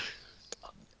soup.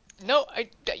 No,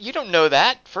 you don't know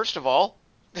that. First of all,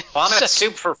 Vomit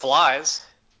soup for flies.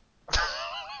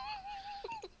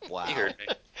 Wow. You heard me.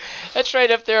 That's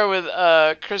right up there with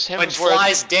Chris When Hemsworth.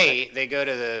 flies date, they go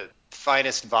to the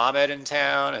finest vomit in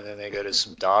town, and then they go to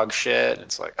some dog shit. And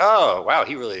it's like, oh wow,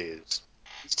 he really is.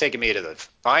 He's taking me to the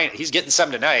fine. He's getting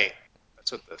some tonight.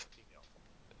 That's what the female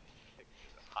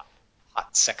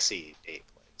hot, sexy date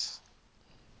place.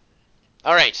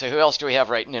 All right, so who else do we have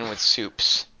writing in with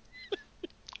soups?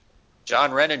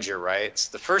 John Renninger writes,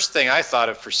 the first thing I thought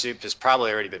of for soup has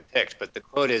probably already been picked, but the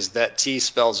quote is, that tea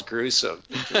spells gruesome,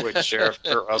 to which Sheriff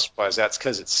Kurt Russell replies, that's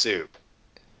because it's soup.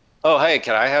 Oh, hey,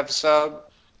 can I have some?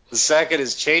 The second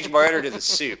is, change my order to the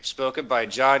soup, spoken by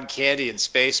John Candy in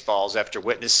Spaceballs after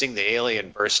witnessing the alien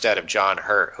burst out of John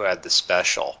Hurt, who had the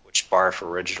special, which Barf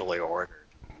originally ordered.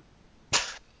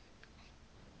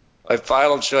 My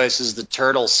final choice is the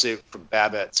turtle soup from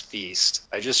Babette's Feast.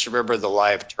 I just remember the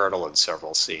live turtle in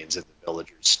several scenes and the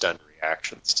villagers' stunned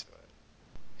reactions to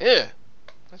it. Yeah,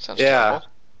 that sounds terrible.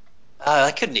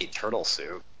 I couldn't eat turtle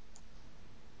soup.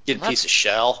 Get a piece of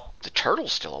shell. The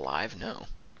turtle's still alive? No.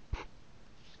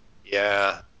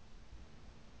 Yeah.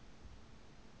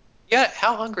 Yeah,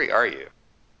 how hungry are you?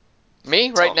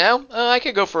 Me right now? I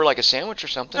could go for like a sandwich or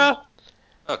something. Oh,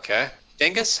 okay.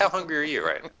 Dingus, how hungry are you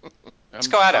right now? Let's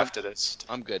go out after this.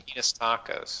 I'm good. Venus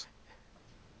Tacos.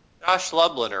 Josh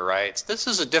Lubliner writes, this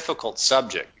is a difficult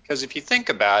subject because if you think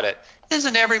about it,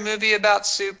 isn't every movie about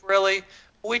soup, really?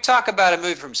 When we talk about a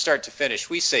movie from start to finish,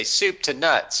 we say soup to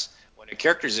nuts. When a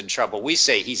character's in trouble, we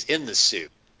say he's in the soup.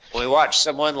 When we watch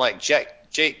someone like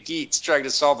Jake Geets trying to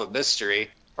solve a mystery,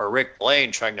 or Rick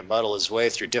Blaine trying to muddle his way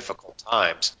through difficult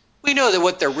times, we know that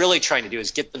what they're really trying to do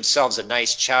is get themselves a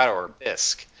nice chowder or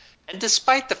bisque. And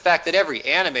despite the fact that every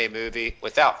anime movie,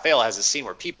 without fail, has a scene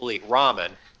where people eat ramen,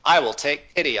 I will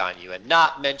take pity on you and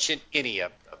not mention any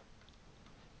of them.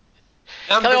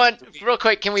 Kelly Wand, real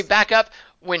quick, can we back up?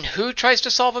 When who tries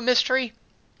to solve a mystery?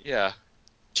 Yeah.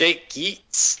 Jake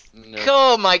Geets. No.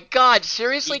 Oh my God!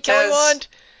 Seriously, Kelly Wand?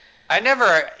 I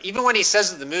never, even when he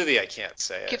says it in the movie, I can't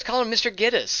say it. Kids call him Mr.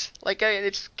 Giddis. Like,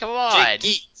 it's come on. Jake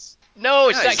Geets. No,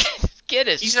 it's No, not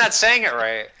Giddis. He's not saying it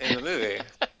right in the movie.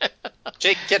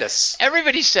 Jake Giddis.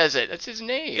 Everybody says it. That's his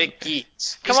name. Jake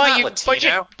Geets. Come He's on, not you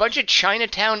Latino. bunch of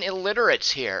Chinatown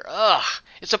illiterates here. Ugh.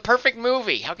 It's a perfect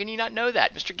movie. How can you not know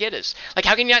that, Mr. Giddis? Like,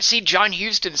 how can you not see John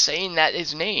Huston saying that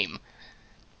his name?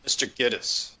 Mr.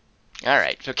 Giddis. All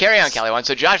right, so carry on, Kelly Wand.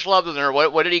 So Josh Lubliner,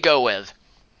 what did he go with?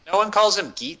 No one calls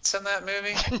him Geets in that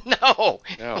movie? No.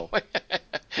 No.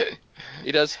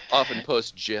 He does often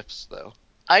post GIFs, though.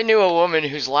 I knew a woman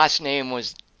whose last name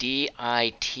was Ditz.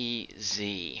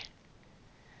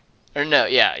 Or no,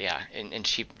 yeah. And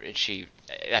she,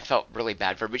 I felt really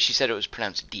bad for her, but she said it was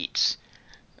pronounced Dietz.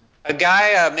 A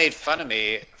guy made fun of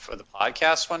me for the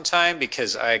podcast one time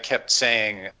because I kept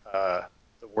saying the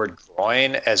word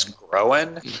groin as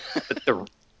groin.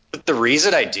 But the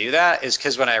reason I do that is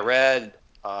because when I read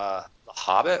The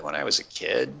Hobbit when I was a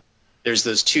kid, there's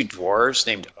those two dwarves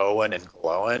named Owen and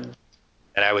Gloin.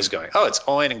 And I was going, oh, it's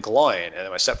Owen and Gloin. And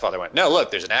then my stepfather went, no,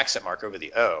 look, there's an accent mark over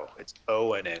the O. It's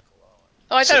Owen and Gloin.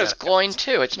 Oh, I thought it was Gloin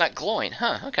too. It's not Gloin,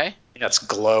 huh? Okay. You know, it's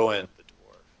Gloin the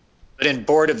dwarf. But in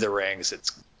Board of the Rings,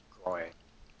 it's Groin.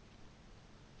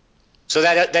 So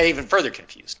that even further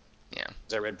confused me. Yeah.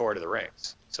 Because I read Board of the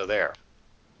Rings. So there.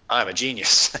 I'm a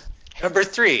genius. Number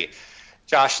 3,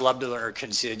 Josh Lubliner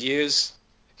continues.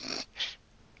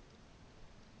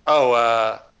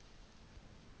 I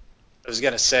was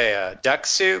going to say duck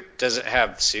soup doesn't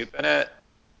have soup in it.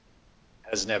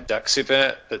 Doesn't have duck soup in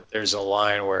it, but there's a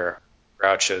line where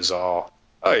Groucho's all,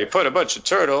 oh, you put a bunch of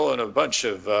turtle and a bunch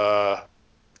of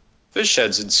fish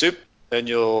heads in soup, then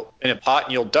in a pot,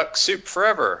 and you'll duck soup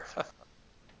forever.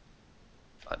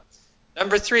 Fun.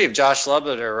 Number 3 of Josh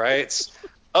Lubliner writes,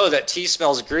 oh, that tea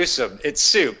smells gruesome. It's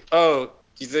soup. Oh,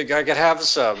 you think I could have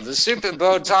some? The soup and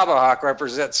bone tomahawk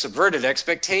represents subverted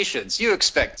expectations. You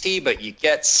expect tea, but you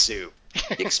get soup.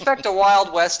 You expect a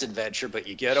Wild West adventure, but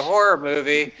you get a horror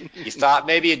movie. You thought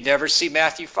maybe you'd never see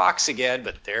Matthew Fox again,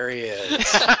 but there he is.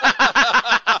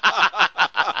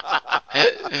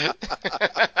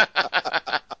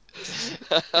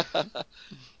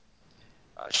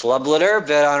 Schlubleter,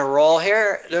 bit on a roll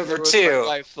here. Number There was 2. my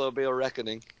wife, there'll be a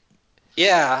reckoning.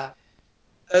 Yeah.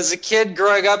 As a kid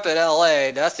growing up in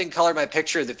LA, nothing colored my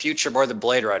picture of the future more than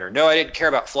Blade Runner. No, I didn't care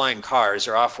about flying cars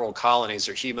or off-world colonies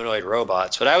or humanoid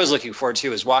robots. What I was looking forward to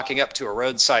was walking up to a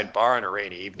roadside bar on a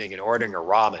rainy evening and ordering a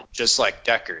ramen, just like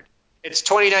Deckard. It's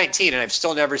 2019 and I've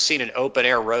still never seen an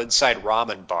open-air roadside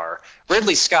ramen bar.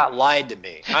 Ridley Scott lied to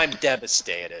me. I'm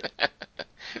devastated.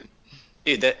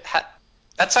 Dude,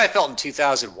 that's how I felt in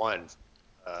 2001.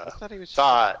 I thought he was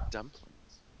Thought. dumplings.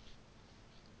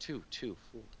 Two,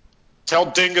 four. Tell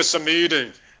Dingus I'm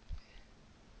eating.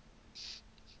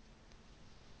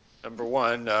 Number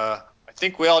 1, I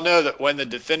think we all know that when the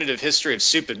definitive history of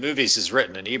soup and movies is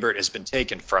written, and Ebert has been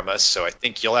taken from us, so I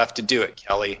think you'll have to do it,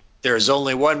 Kelly. There is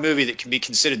only one movie that can be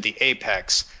considered the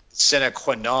apex, the sine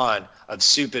qua non of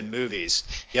soup and movies.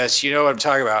 Yes, you know what I'm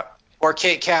talking about. Poor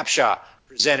Kate Capshaw,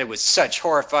 presented with such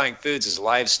horrifying foods as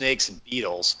live snakes and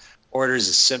beetles, orders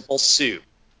a simple soup.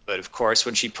 But of course,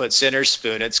 when she puts in her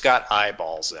spoon, it's got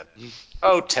eyeballs in it.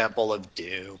 Oh, Temple of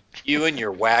Doom, you and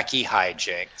your wacky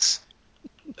hijinks.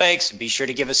 Thanks, and be sure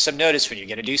to give us some notice when you're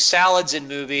going to do salads in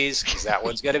movies, because that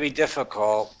one's going to be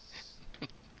difficult.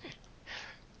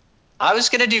 I was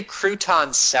going to do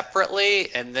croutons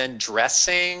separately, and then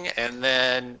dressing, and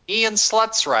then Ian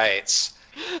Slutz writes,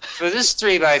 for this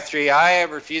 3x3, I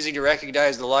am refusing to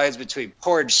recognize the lines between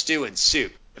porridge, stew, and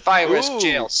soup. If I risk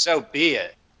jail, so be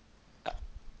it.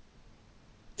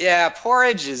 Yeah,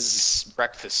 porridge is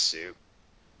breakfast soup.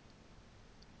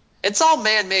 It's all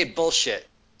man-made bullshit,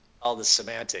 all the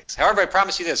semantics. However, I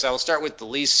promise you this, I will start with the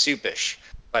least soupish.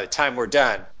 By the time we're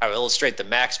done, I will illustrate the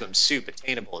maximum soup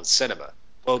attainable in cinema.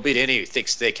 Woe be to any who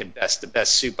thinks they can best the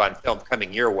best soup on film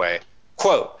coming your way.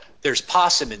 Quote, there's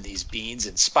possum in these beans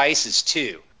and spices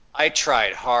too. I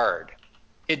tried hard.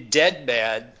 In Dead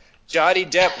Man, Johnny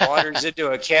Depp wanders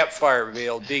into a campfire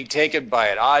meal being taken by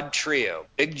an odd trio.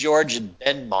 Big George and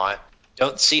Benmont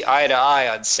don't see eye to eye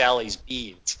on Sally's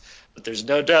beans, but there's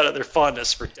no doubt of their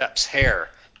fondness for Depp's hair.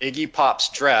 Iggy Pop's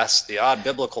dress, the odd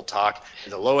biblical talk,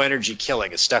 and the low-energy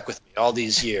killing has stuck with me all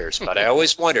these years. But I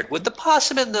always wondered, would the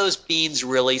possum in those beans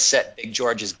really set Big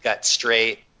George's gut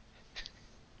straight?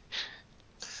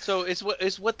 So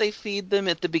is what they feed them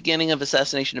at the beginning of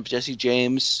Assassination of Jesse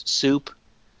James soup?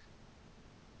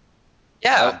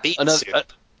 Yeah, bean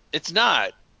soup. It's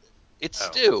not. It's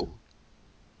stew.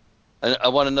 I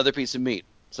want another piece of meat,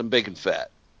 some bacon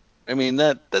fat. I mean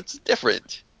that's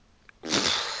different.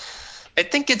 I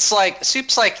think it's like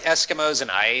soup's like Eskimos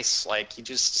and ice. Like you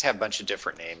just have a bunch of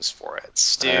different names for it.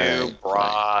 Stew,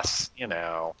 broth, you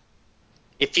know.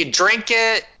 If you drink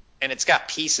it and it's got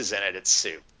pieces in it, it's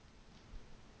soup.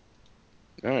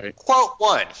 All right. Quote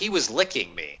 1, he was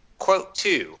licking me. Quote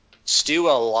 2, stew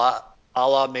a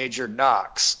la Major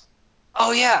Knox.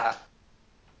 Oh yeah,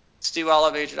 stew a la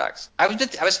Major Knox. I was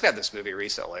thinking about this movie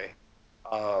recently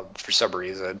for some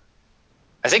reason.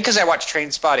 I think because I watched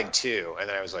Trainspotting 2, and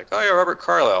then I was like, oh yeah, Robert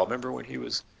Carlyle. Remember when he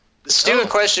was... The stew in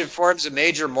question forms a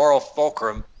major moral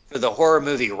fulcrum for the horror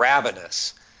movie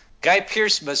Ravenous. Guy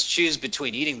Pearce must choose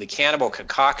between eating the cannibal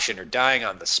concoction or dying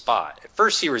on the spot. At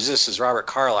first he resists as Robert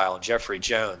Carlyle and Jeffrey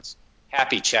Jones.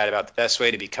 Happy chat about the best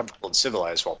way to be comfortable and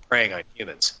civilized while preying on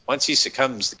humans. Once he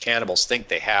succumbs, the cannibals think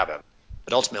they have him.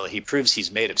 But ultimately he proves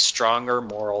he's made of stronger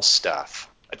moral stuff.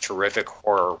 A terrific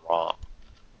horror romp.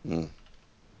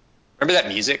 Remember that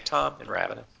music, Tom, in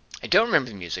Ravenous? I don't remember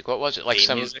the music. What was it? Like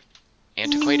some music?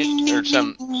 antiquated or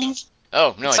some?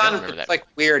 Oh no, I don't remember that. Like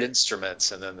weird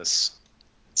instruments, and then this.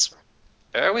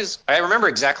 I remember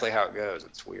exactly how it goes.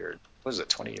 It's weird. What was it?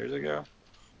 20 years ago?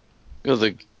 Well,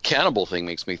 the cannibal thing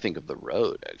makes me think of The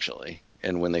Road, actually.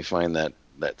 And when they find that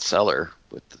cellar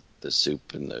with the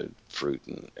soup and the fruit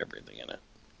and everything in it.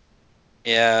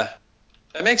 Yeah,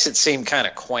 that makes it seem kind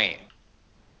of quaint.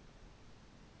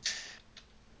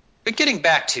 But getting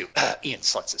back to Ian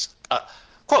Slutz's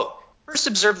quote, first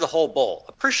observe the whole bowl.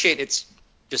 Appreciate its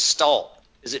gestalt.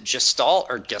 Is it gestalt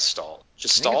or gestalt?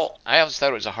 Gestalt? I always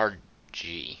thought it was a hard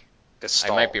G.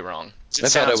 Gestalt. I might be wrong. I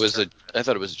thought it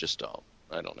was gestalt.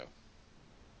 I don't know.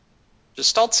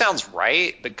 Gestalt sounds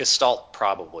right, but gestalt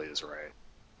probably is right.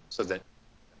 So then,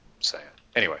 I'm saying.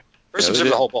 Anyway, first observe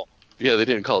the whole bowl. Yeah, they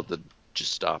didn't call it the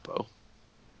Gestapo.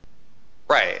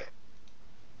 Right.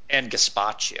 And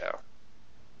gazpacho.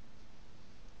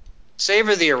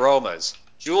 Savor the aromas.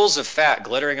 Jewels of fat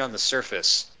glittering on the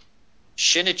surface.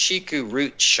 Shinichiku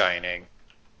root shining.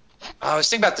 I was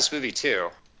thinking about this movie too.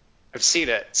 I've seen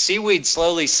it. Seaweed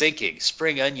slowly sinking,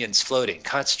 spring onions floating.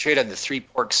 Concentrate on the 3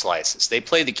 pork slices. They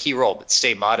play the key role, but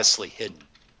stay modestly hidden.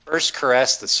 First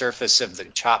caress the surface of the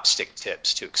chopstick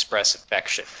tips to express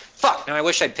affection. Fuck, now I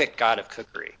wish I'd picked God of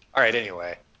Cookery. Alright,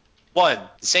 anyway. 1,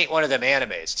 this ain't one of them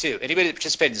animes. 2, anybody that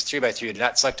participated in this 3x3 who did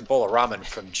not select a bowl of ramen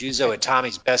from Juzo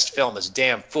Itami's best film is a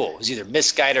damn fool, who's either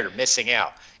misguided or missing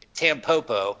out. In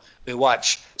Tampopo, we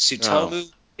watch Tsutomu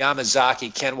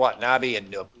Yamazaki, Ken Watanabe,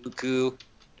 and Nobuko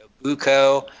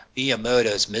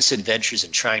Miyamoto's misadventures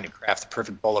in trying to craft the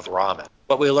perfect bowl of ramen.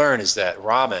 What we learn is that in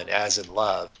ramen, as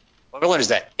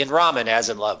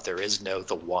in love, there is no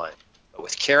the one. But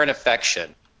with care and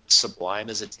affection, the sublime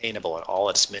is attainable in all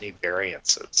its many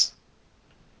variances.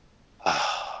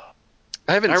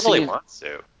 I I haven't really seen. want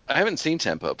to. I haven't seen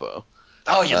Tampopo.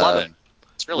 Oh, you'd love it.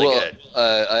 It's really good.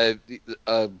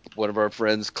 One of our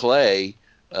friends, Clay,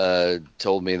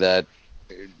 told me that,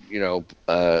 in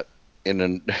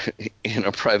in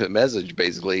a private message,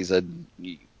 basically, he said,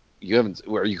 "You haven't?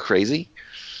 Are you crazy?"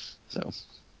 So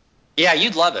Yeah,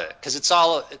 you'd love it because it's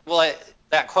all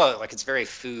that quote, like it's very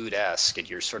food-esque, and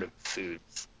you're sort of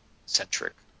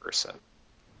food-centric person.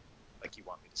 Like you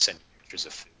want me to send you pictures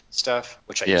of food and stuff,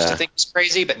 which I used to think was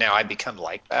crazy, but now I've become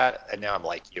like that, and now I'm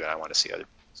like you, and I want to see other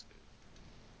people's food.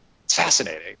 It's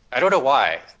fascinating. I don't know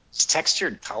why. It's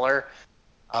textured color.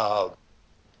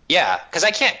 Yeah, because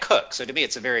I can't cook, so to me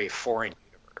it's a very foreign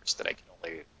universe that I can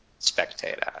only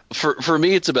spectate at. for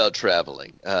me, it's about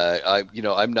traveling.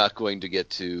 I'm not going to get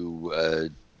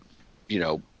to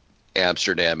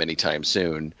Amsterdam anytime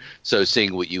soon. So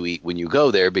seeing what you eat when you go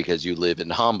there, because you live in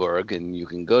Hamburg and you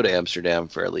can go to Amsterdam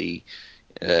fairly.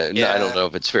 I don't know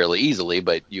if it's fairly easily,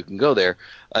 but you can go there.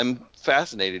 I'm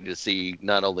fascinated to see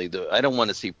not only I don't want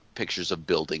to see pictures of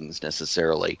buildings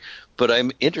necessarily, but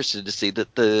I'm interested to see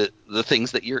that the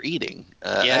things that you're eating.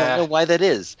 I don't know why that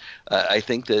is. I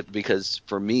think that because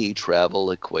for me,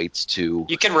 travel equates to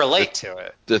You can relate to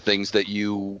it. the things that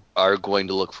you are going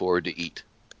to look forward to eat.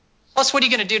 Plus, what are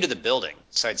you going to do to the building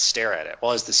besides stare at it?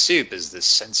 Well, as the soup is this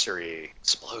sensory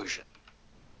explosion.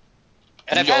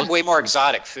 And I've had way more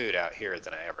exotic food out here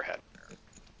than I ever had there.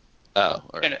 Oh,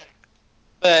 all right.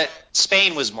 But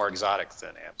Spain was more exotic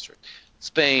than Amsterdam.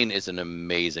 Spain is an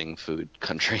amazing food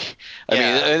country. I mean,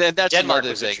 and that's Denmark another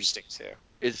was thing. Interesting too.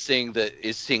 Is seeing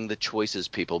the choices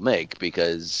people make,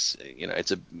 because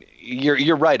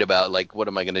you're right about, like, what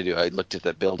am I going to do? I looked at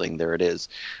that building, there it is,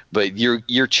 but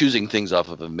you're choosing things off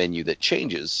of a menu that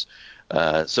changes.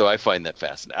 So I find that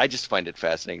fascinating. I just find it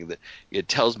fascinating that it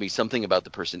tells me something about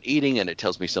the person eating, and it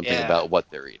tells me something about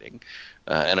what they're eating,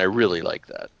 and I really like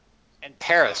that. And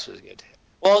Paris was good.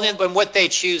 Well, and what they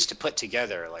choose to put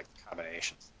together, like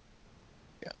combinations.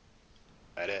 Yeah.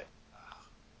 That it. Oh,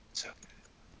 so good.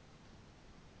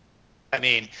 I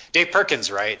mean, Dave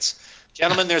Perkins writes,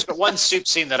 "Gentlemen, there's but one soup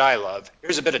scene that I love.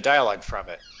 Here's a bit of dialogue from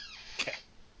it. Okay.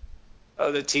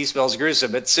 Oh, the tea smells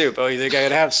gruesome. It's soup. Oh, you think I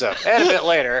could have some?" And a bit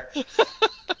later,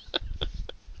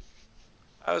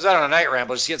 I was out on a night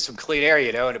ramble just to get some clean air,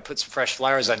 and to put some fresh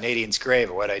flowers on Nadine's grave.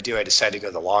 And what I do, I decide to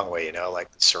go the long way,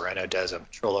 like the Sereno does on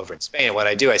patrol over in Spain. And what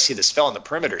I do, I see this fellow on the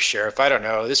perimeter, Sheriff. I don't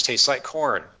know. This tastes like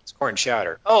corn. It's corn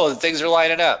chowder. Oh, the things are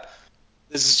lining up.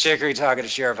 This is Chicory talking to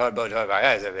Sheriff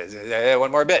Hudbo.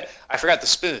 One more bit. I forgot the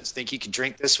spoons. Think you can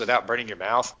drink this without burning your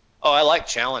mouth? Oh, I like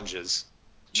challenges.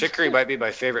 Chicory might be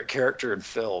my favorite character in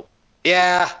film.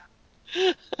 Yeah.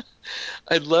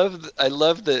 I love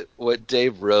that what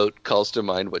Dave wrote calls to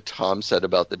mind what Tom said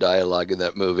about the dialogue in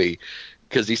that movie,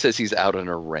 because he says he's out on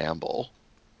a ramble.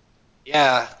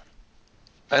 Yeah.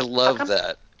 I love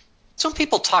that. Some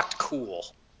people talked cool.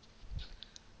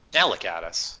 Now look at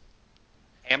us.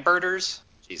 Hamburgers?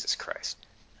 Jesus Christ.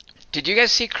 Did you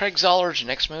guys see Craig Zoller's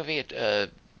next movie?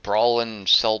 Brawl in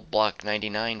Cell Block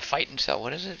 99? Fight in Cell...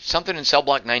 What is it? Something in Cell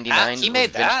Block 99 he made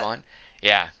with Vince that? Vaughn?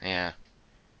 Yeah.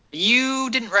 You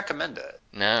didn't recommend it.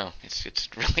 No, it's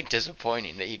really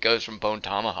disappointing that he goes from Bone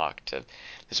Tomahawk to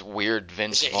this weird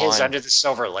Vince Vaughn... His Under the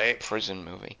Silver Lake? ...prison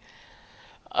movie.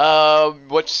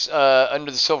 What's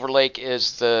Under the Silver Lake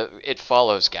is the It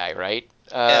Follows guy, right?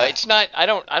 It's not... I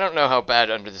don't know how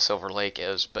bad Under the Silver Lake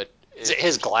is, but... Is it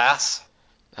his glass?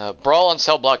 Brawl on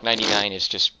Cell Block 99 is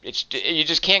just... you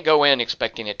just can't go in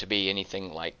expecting it to be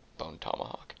anything like Bone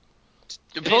Tomahawk.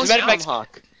 Bone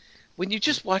Tomahawk. When you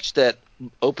just watch that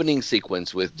opening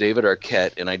sequence with David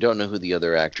Arquette, and I don't know who the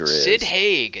other actor is. Sid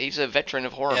Haig. He's a veteran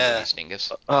of horror movies,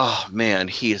 Dingus. Oh, man,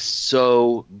 he is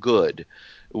so good.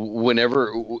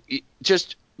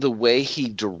 Just the way he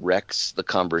directs the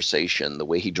conversation, the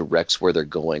way he directs where they're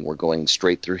going. We're going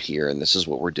straight through here, and this is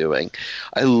what we're doing.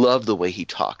 I love the way he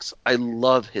talks. I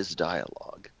love his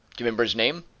dialogue. Do you remember his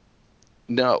name?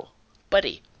 No.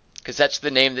 Buddy, because that's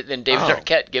the name that then David Oh.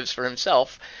 Arquette gives for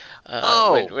himself.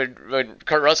 Oh. When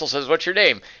Kurt Russell says, "What's your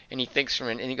name?" and he thinks for a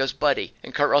minute, and he goes, "Buddy,"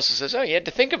 and Kurt Russell says, "Oh, you had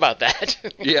to think about that."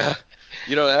 Yeah.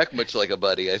 You don't act much like a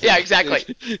buddy, I think. Yeah,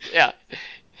 exactly. Yeah,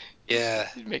 Yeah.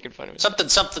 he's making fun of it.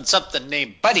 Something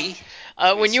named Buddy.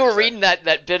 When you were reading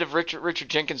that bit of Richard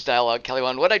Jenkins dialogue, Kelly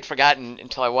Wand, what I'd forgotten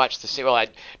until I watched the scene,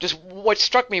 what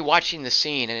struck me watching the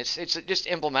scene, and it's just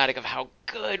emblematic of how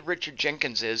good Richard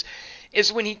Jenkins is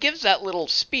when he gives that little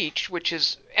speech, which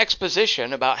is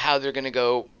exposition about how they're going to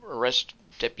go arrest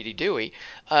Deputy Dewey.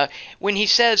 When he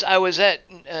says, I was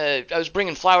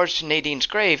bringing flowers to Nadine's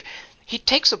grave," he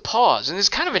takes a pause and is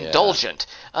kind of indulgent.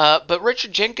 But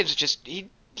Richard Jenkins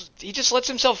he just lets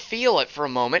himself feel it for a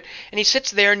moment, and he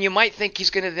sits there, and you might think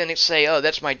he's going to then say, "Oh,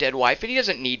 that's my dead wife," but he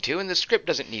doesn't need to, and the script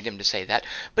doesn't need him to say that.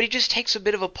 But he just takes a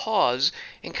bit of a pause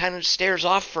and kind of stares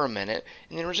off for a minute,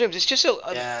 and then resumes. It's just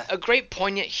a great,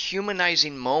 poignant,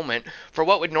 humanizing moment for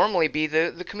what would normally be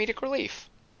the comedic relief.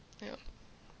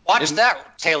 Watch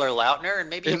that, Taylor Lautner, and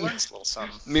maybe you learn a little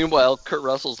something. Meanwhile, Kurt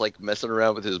Russell's like messing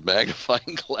around with his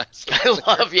magnifying glass. I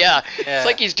love, It's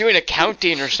like he's doing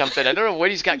accounting or something. I don't know what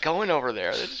he's got going over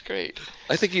there. That's great.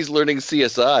 I think he's learning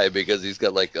CSI because he's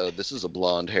got like, this is a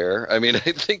blonde hair. I mean, I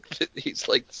think that he's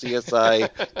like CSI,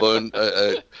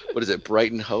 what is it,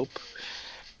 Brighton Hope?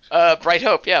 Bright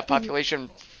Hope,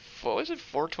 population, what was it,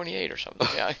 428 or something,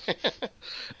 yeah.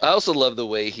 I also love the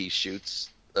way he shoots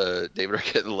David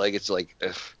Arquette in the leg. It's like,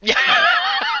 Yeah.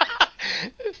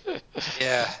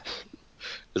 Yeah.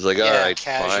 It's like, all right,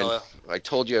 casual. fine. I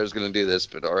told you I was going to do this,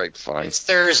 but all right, fine. It's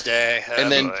Thursday.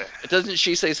 And then doesn't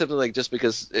she say something like, just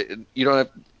because you don't have,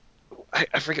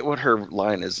 I forget what her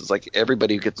line is. It's like,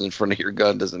 everybody who gets in front of your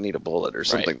gun doesn't need a bullet or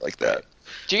something like that.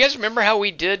 Do you guys remember how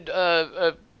we did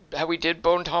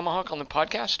Bone Tomahawk on the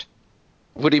podcast?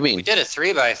 What do you mean? We did a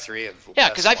 3x3 of. Yeah,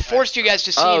 because I forced you guys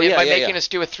to see it by making us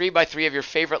do a 3x3 of your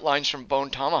favorite lines from Bone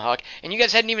Tomahawk, and you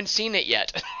guys hadn't even seen it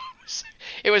yet.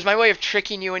 It was my way of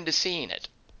tricking you into seeing it.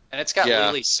 And it's got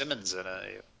Lily Simmons in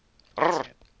it. I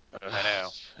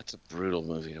know. That's a brutal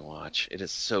movie to watch. It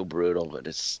is so brutal, but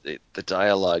the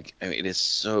dialogue. I mean, it is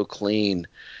so clean.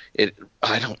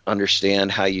 I don't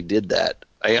understand how you did that.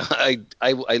 I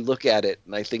look at it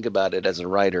and I think about it as a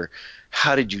writer.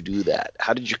 How did you do that?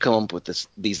 How did you come up with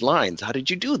these lines? How did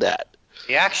you do that?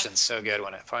 The action's so good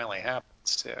when it finally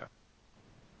happens too.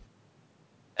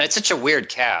 And it's such a weird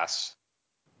cast.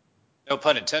 No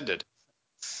pun intended.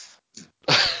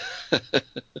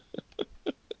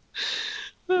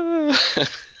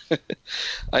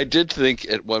 I did think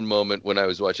at one moment when I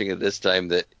was watching it this time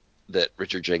that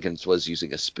Richard Jenkins was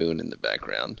using a spoon in the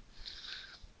background.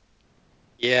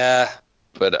 Yeah.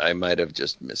 But I might have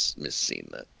just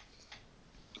misseen that.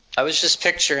 I was just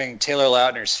picturing Taylor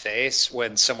Lautner's face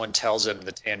when someone tells him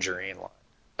the tangerine line.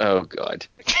 Oh, God.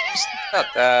 Just think about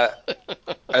that.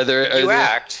 Are there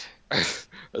act.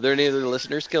 Are there any other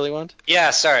listeners, Kelly Wand?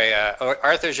 Yeah, sorry.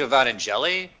 Arthur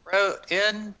Giovanangeli wrote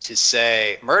in to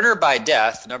say, "Murder by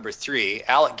Death, number 3,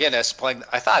 Alec Guinness playing."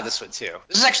 I thought of this one too.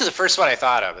 This is actually the first one I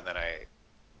thought of, and then I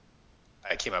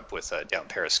came up with down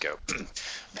Periscope.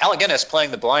 Alec Guinness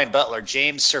playing the blind butler,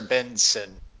 James Sir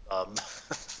Benson,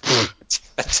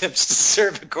 attempts to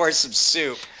serve a course of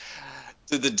soup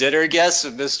to the dinner guests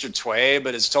of Mr. Tway,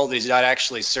 but is told that he's not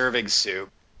actually serving soup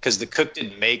because the cook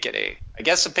didn't make any. I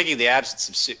guess I'm picking the absence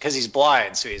of soup because he's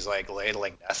blind, so he's like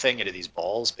ladling nothing into these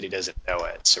bowls, but he doesn't know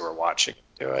it, so we're watching him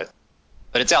do it.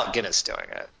 But it's Alec Guinness doing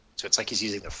it, so it's like he's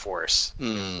using the force.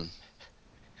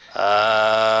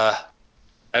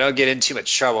 I don't get in too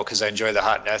much trouble because I enjoy the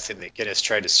hot nothing that Guinness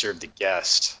tried to serve the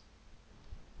guest.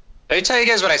 Did I tell you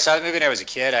guys when I saw the movie when I was a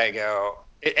kid, I go,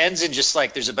 it ends in just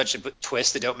like there's a bunch of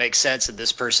twists that don't make sense, and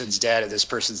this person's dead, and this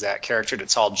person's that character, and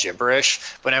it's all gibberish.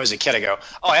 When I was a kid, I go,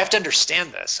 oh, I have to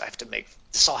understand this. I have to make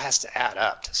this all has to add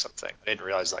up to something. I didn't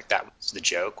realize like that was the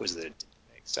joke, was that it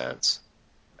didn't make sense.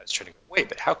 I was trying to go, wait,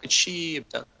 but how could she have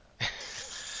done that?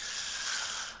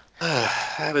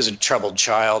 I was a troubled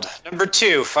child. Number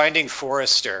 2, Finding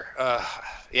Forrester.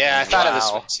 Yeah, I thought of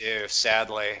this one too,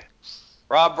 sadly.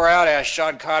 Rob Brown asks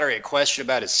Sean Connery a question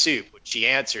about his soup, which he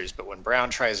answers, but when Brown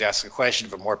tries to ask a question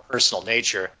of a more personal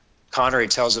nature, Connery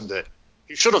tells him that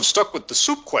he should have stuck with the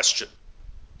soup question.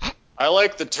 I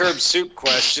like the term soup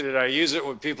question, and I use it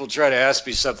when people try to ask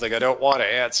me something I don't want to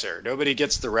answer. Nobody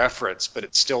gets the reference, but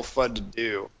it's still fun to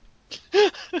do.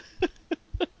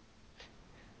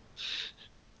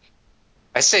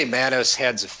 I say Manos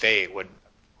Hands of Fate when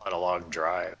I'm on a long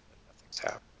drive and nothing's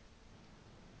happening.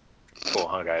 Cool,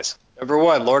 huh, guys? Number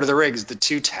 1, Lord of the Rings, The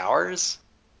Two Towers.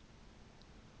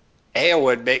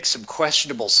 Eowyn makes some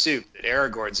questionable soup that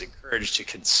Aragorn's encouraged to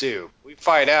consume. We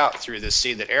find out through this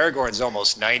scene that Aragorn's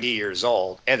almost 90 years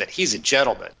old and that he's a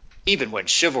gentleman, even when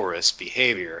chivalrous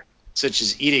behavior, such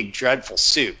as eating dreadful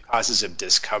soup, causes him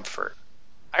discomfort.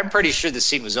 I'm pretty sure the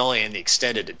scene was only in the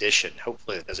extended edition.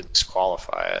 Hopefully it doesn't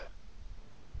disqualify it.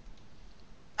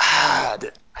 I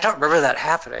don't remember that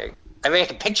happening. I mean, I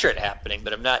can picture it happening,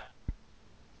 but I'm not...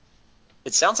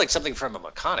 It sounds like something from a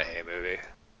McConaughey movie.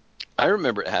 I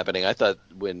remember it happening. I thought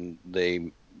when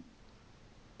they...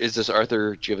 Is this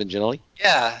Arthur Giovangelli?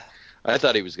 Yeah. I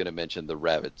thought he was going to mention the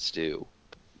rabbit stew.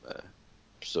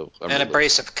 And a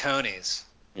brace of conies.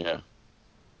 Yeah.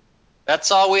 That's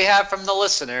all we have from the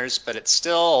listeners, but it's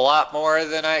still a lot more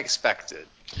than I expected.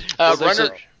 Go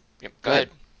ahead.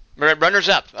 Runners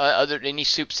up. Any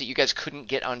soups that you guys couldn't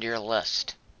get onto your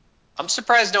list? I'm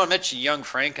surprised no one mentioned Young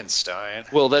Frankenstein.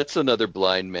 Well, that's another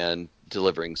blind man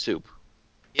delivering soup.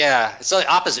 Yeah, it's the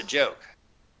opposite joke.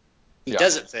 He Yeah.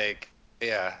 doesn't think.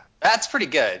 Yeah, that's pretty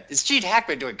good. It's Gene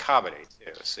Hackman doing comedy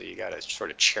too, so you got to sort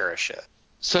of cherish it.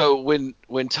 So when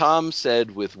Tom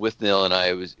said with Neil and I,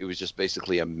 it was just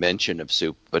basically a mention of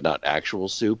soup, but not actual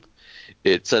soup.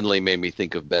 It suddenly made me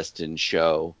think of Best in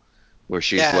Show, where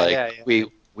she's we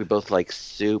both like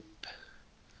soup,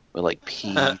 we like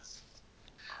peas.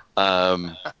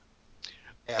 I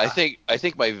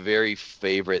think my very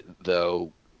favorite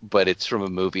though, but it's from a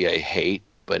movie I hate,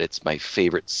 but it's my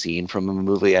favorite scene from a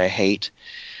movie I hate,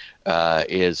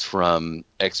 is from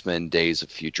X-Men: Days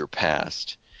of Future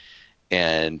Past.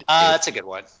 And that's a good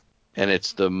one. And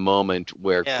it's the moment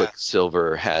where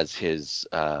Quicksilver has his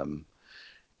Tom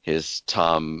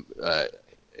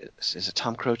is it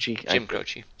Tom Croce? Jim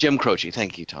Croce. Jim Croce.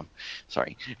 Thank you, Tom.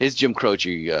 Sorry. His Jim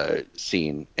Croce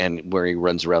scene, and where he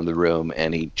runs around the room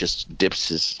and he just dips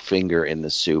his finger in the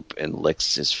soup and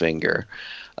licks his finger.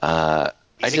 He's a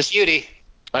cutie.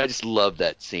 I just love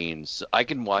that scene. So I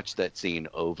can watch that scene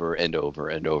over and over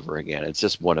and over again. It's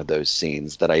just one of those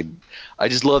scenes that I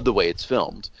just love the way it's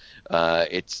filmed.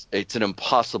 It's an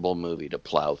impossible movie to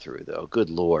plow through, though. Good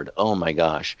Lord. Oh, my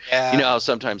gosh. Yeah. You know how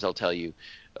sometimes I'll tell you,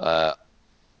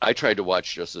 I tried to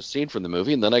watch just a scene from the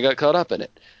movie, and then I got caught up in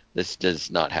it. This does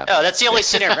not happen. No, that's the only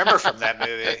scene I remember from that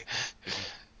movie.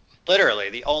 Literally,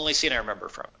 the only scene I remember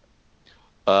from it.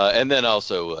 And then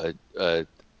also,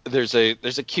 there's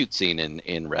a cute scene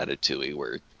in Ratatouille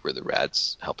where the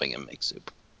rat's helping him make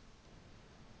soup.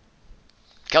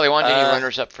 Kelly, any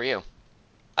runners up for you?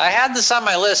 I had this on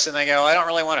my list, and I don't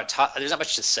really want to talk. There's not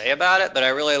much to say about it, but I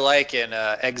really like in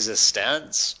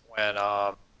Existence when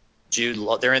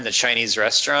they're in the Chinese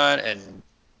restaurant, and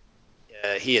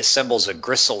he assembles a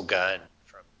gristle gun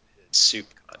from his soup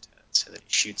contents, and then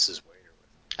he shoots his waiter with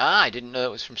it. I didn't know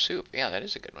it was from soup. Yeah, that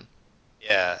is a good one.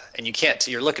 Yeah, and you can't.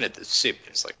 You're looking at the soup, and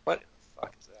it's like, what the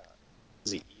fuck is that?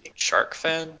 Is he eating shark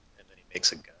fin? And then he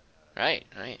makes a gun out of it.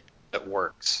 Right. That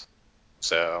works.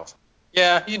 So,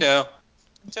 yeah,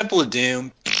 Temple of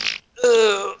Doom.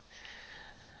 Ugh.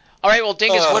 All right, well,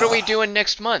 Dingus, what are we doing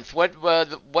next month? What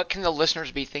can the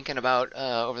listeners be thinking about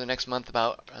over the next month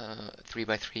about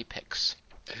 3x3 picks?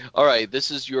 All right,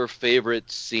 this is your favorite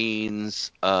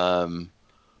scenes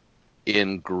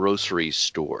in grocery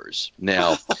stores.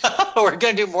 Now, we're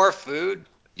gonna do more food.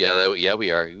 Yeah, we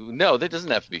are. No, that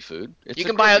doesn't have to be food. You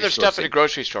can buy other stuff at a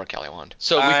grocery store, Kelly Wand.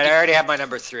 So I already have my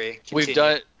number 3.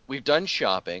 Continue. We've done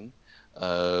shopping.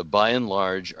 By and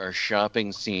large, our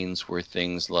shopping scenes were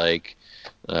things like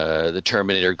the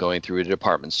Terminator going through a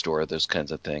department store, those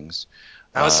kinds of things.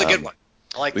 That was a good one.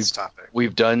 I like this topic.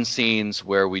 We've done scenes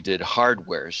where we did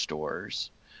hardware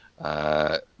stores,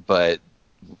 but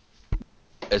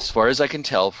as far as I can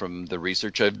tell from the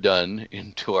research I've done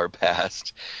into our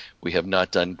past, we have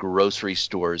not done grocery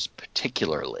stores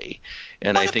particularly.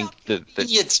 And I think that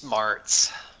it's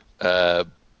Marts.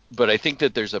 But I think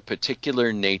that there's a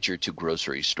particular nature to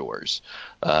grocery stores,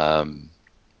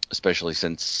 especially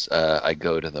since I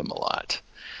go to them a lot.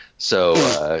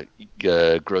 So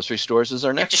grocery stores is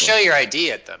our next one. You have to show your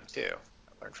ID at them, too. I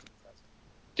learned from the president.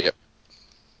 Yep.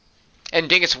 And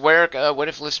Dingus, what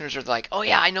if listeners are like, oh,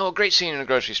 yeah, I know a great scene in a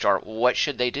grocery store. What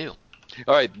should they do?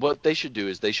 All right, what they should do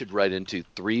is they should write into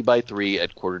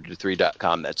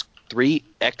 3x3@quarter-to-3.com. That's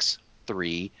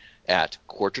 3x3 at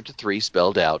quarter-to-3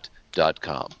 spelled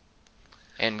out.com.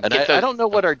 And I don't know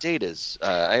what our date is.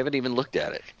 I haven't even looked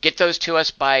at it. Get those to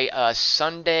us by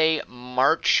Sunday,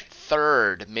 March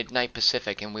 3rd, midnight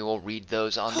Pacific, and we will read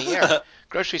those on the air.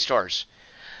 Grocery stores.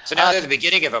 So now they're the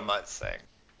beginning of a month thing.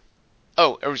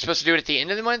 Oh, are we supposed to do it at the end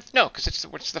of the month? No, because it's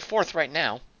the 4th right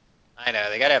now. I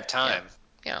know. They got to have time.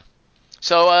 Yeah.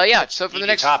 So, so for the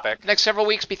next several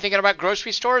weeks, be thinking about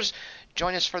grocery stores.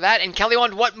 Join us for that. And Kelly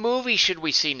Wand, what movie should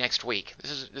we see next week?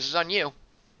 This is on you.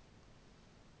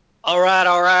 All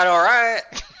right.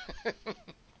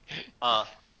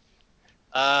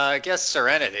 I guess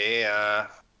Serenity,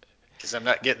 because I'm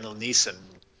not getting the Neeson.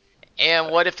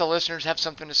 And what if the listeners have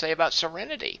something to say about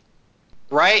Serenity?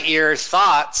 Write your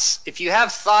thoughts. If you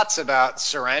have thoughts about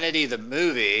Serenity, the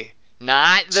movie,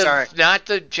 Not Sorry.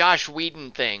 the Josh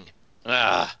Whedon thing.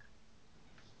 Ah,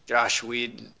 Josh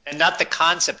Whedon, and not the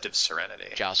concept of Serenity,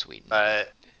 Joss Whedon.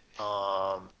 but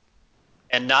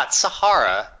and not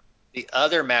Sahara, the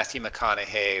other Matthew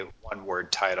McConaughey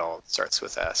one-word title starts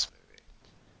with S movie,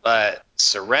 but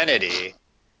Serenity.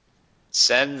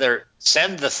 Send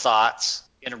the thoughts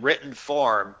in written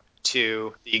form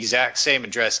to the exact same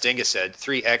address Dingus said,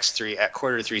 3x3 at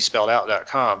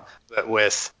quarter3spelledout.com, but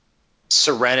with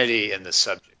Serenity in the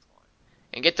subject line.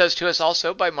 And get those to us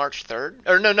also by March 3rd.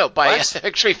 Or no, by What?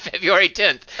 actually February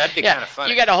 10th. That'd be kind of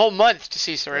funny. You got a whole month to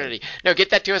see Serenity. No, get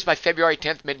that to us by February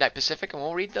 10th, midnight Pacific, and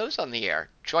we'll read those on the air.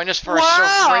 Join us for a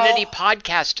Serenity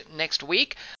podcast next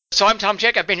week. So I'm Tom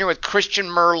Chick. I've been here with Christian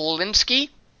Merlinski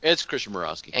it's Christian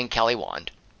Morosky. and Kelly Wand.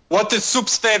 What is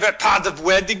Soup's favorite part of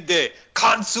wedding day?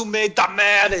 Consummate the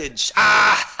marriage.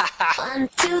 Ah! 1,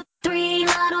 2, 3,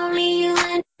 not only you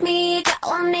and me got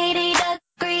 180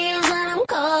 degrees and I'm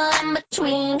caught in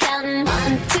between counting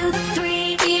 1, 2,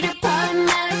 3, Peter Pan,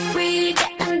 Mary,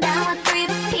 getting down with 3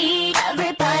 to P.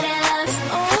 Everybody loves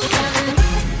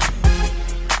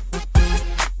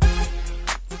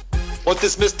What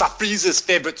is Mr. Freeze's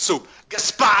favorite soup?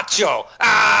 Gazpacho.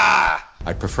 Ah!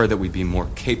 I prefer that we be more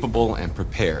capable and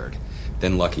prepared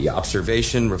than lucky.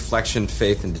 Observation, reflection,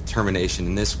 faith, and determination.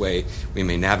 In this way, we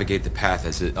may navigate the path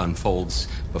as it unfolds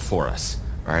before us.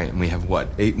 All right, and we have,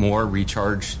 8 more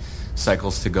recharge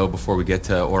cycles to go before we get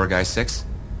to Oragai 6?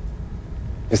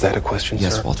 Is that a question, sir?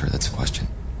 Yes, Walter, that's a question.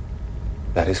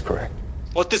 That is correct.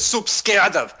 What is Soup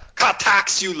scared of?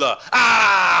 Cartaxula.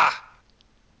 Ah!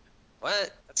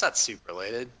 What? That's not soup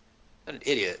related. What an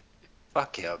idiot.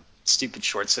 Fuck him. Stupid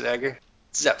Schwarzenegger.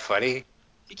 Is that funny?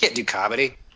 You can't do comedy.